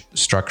huge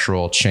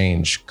structural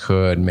change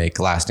could make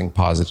lasting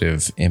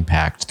positive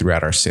impact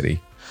throughout our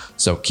city.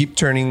 So keep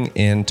turning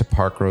in to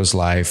Park Rose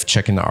Life,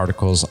 checking the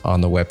articles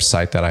on the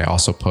website that I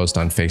also post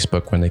on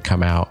Facebook when they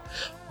come out.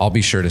 I'll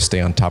be sure to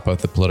stay on top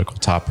of the political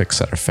topics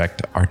that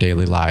affect our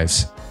daily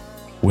lives.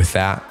 With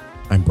that,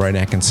 I'm Brian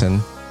Atkinson,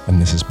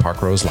 and this is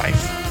Park Rose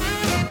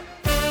Life.